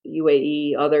China,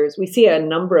 UAE, others. We see a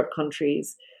number of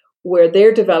countries where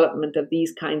their development of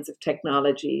these kinds of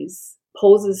technologies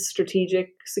poses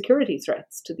strategic security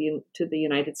threats to the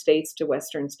United States, to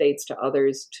Western states, to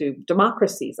others, to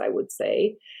democracies, I would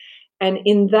say. And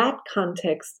in that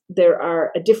context, there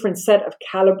are a different set of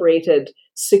calibrated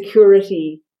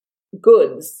security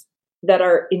goods that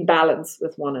are in balance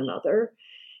with one another.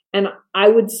 And I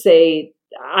would say,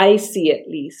 I see at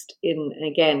least and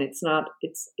again,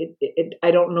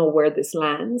 I don't know where this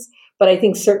lands, but I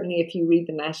think certainly if you read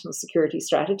the national security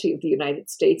strategy of the United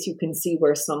States, you can see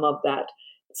where some of that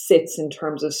sits in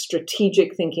terms of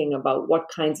strategic thinking about what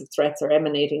kinds of threats are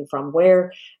emanating from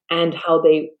where and how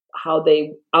they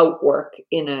outwork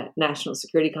in a national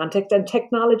security context. And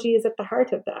technology is at the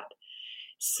heart of that.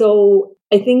 So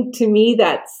I think to me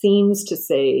that seems to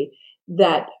say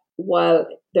that while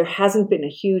there hasn't been a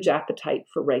huge appetite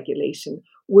for regulation,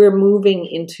 we're moving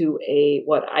into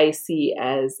what I see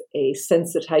as a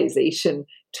sensitization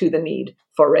to the need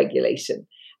for regulation.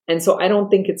 And so I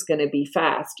don't think it's going to be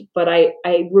fast, but I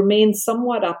remain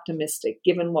somewhat optimistic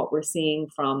given what we're seeing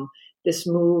from this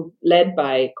move led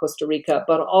by Costa Rica,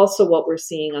 but also what we're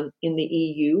seeing in the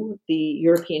EU. The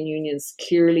European Union's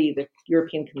clearly, the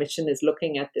European Commission is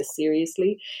looking at this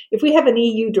seriously. If we have an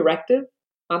EU directive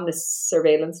on this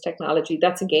surveillance technology,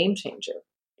 that's a game changer.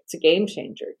 It's a game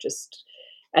changer, just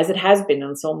as it has been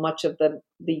on so much of the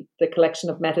collection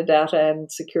of metadata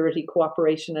and security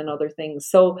cooperation and other things.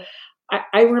 So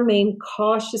I remain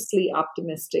cautiously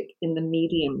optimistic in the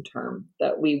medium term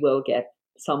that we will get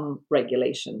some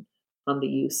regulation on the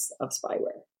use of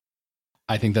spyware.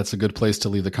 I think that's a good place to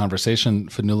leave the conversation.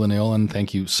 Fionnuala Ní Oláin,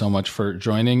 thank you so much for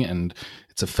joining. And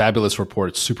it's a fabulous report.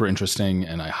 It's super interesting.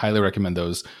 And I highly recommend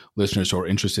those listeners who are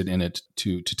interested in it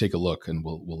to take a look, and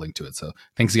we'll link to it. So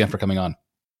thanks again for coming on.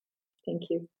 Thank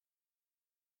you.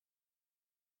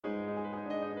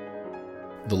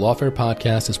 The Lawfare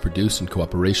podcast is produced in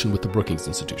cooperation with the Brookings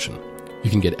Institution. You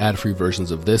can get ad-free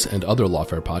versions of this and other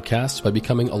Lawfare podcasts by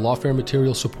becoming a Lawfare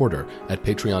material supporter at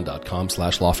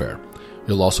patreon.com/lawfare.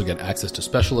 You'll also get access to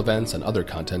special events and other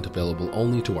content available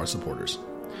only to our supporters.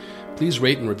 Please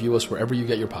rate and review us wherever you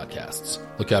get your podcasts.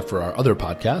 Look out for our other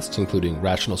podcasts, including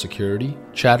Rational Security,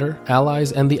 Chatter,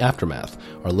 Allies, and The Aftermath,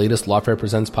 our latest Lawfare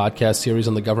Presents podcast series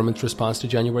on the government's response to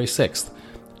January 6th.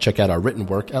 Check out our written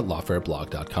work at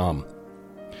lawfareblog.com.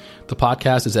 The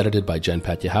podcast is edited by Jen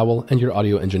Patya Howell, and your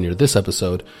audio engineer this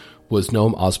episode was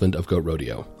Noam Osmond of Goat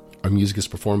Rodeo. Our music is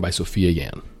performed by Sophia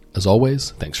Yan. As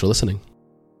always, thanks for listening.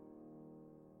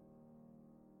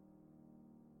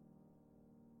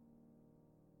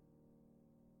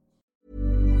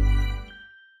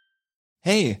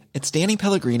 Hey, it's Danny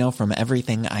Pellegrino from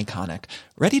Everything Iconic.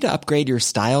 Ready to upgrade your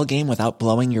style game without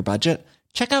blowing your budget?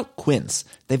 Check out Quince.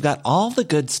 They've got all the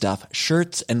good stuff,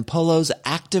 shirts and polos,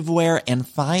 activewear, and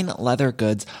fine leather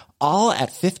goods, all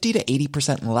at 50 to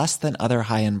 80% less than other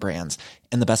high-end brands.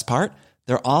 And the best part?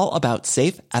 They're all about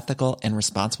safe, ethical, and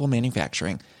responsible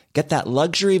manufacturing. Get that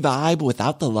luxury vibe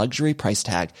without the luxury price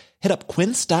tag. Hit up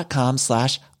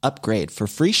quince.com/upgrade for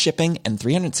free shipping and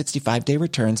 365-day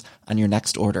returns on your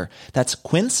next order. That's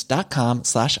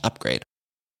quince.com/upgrade.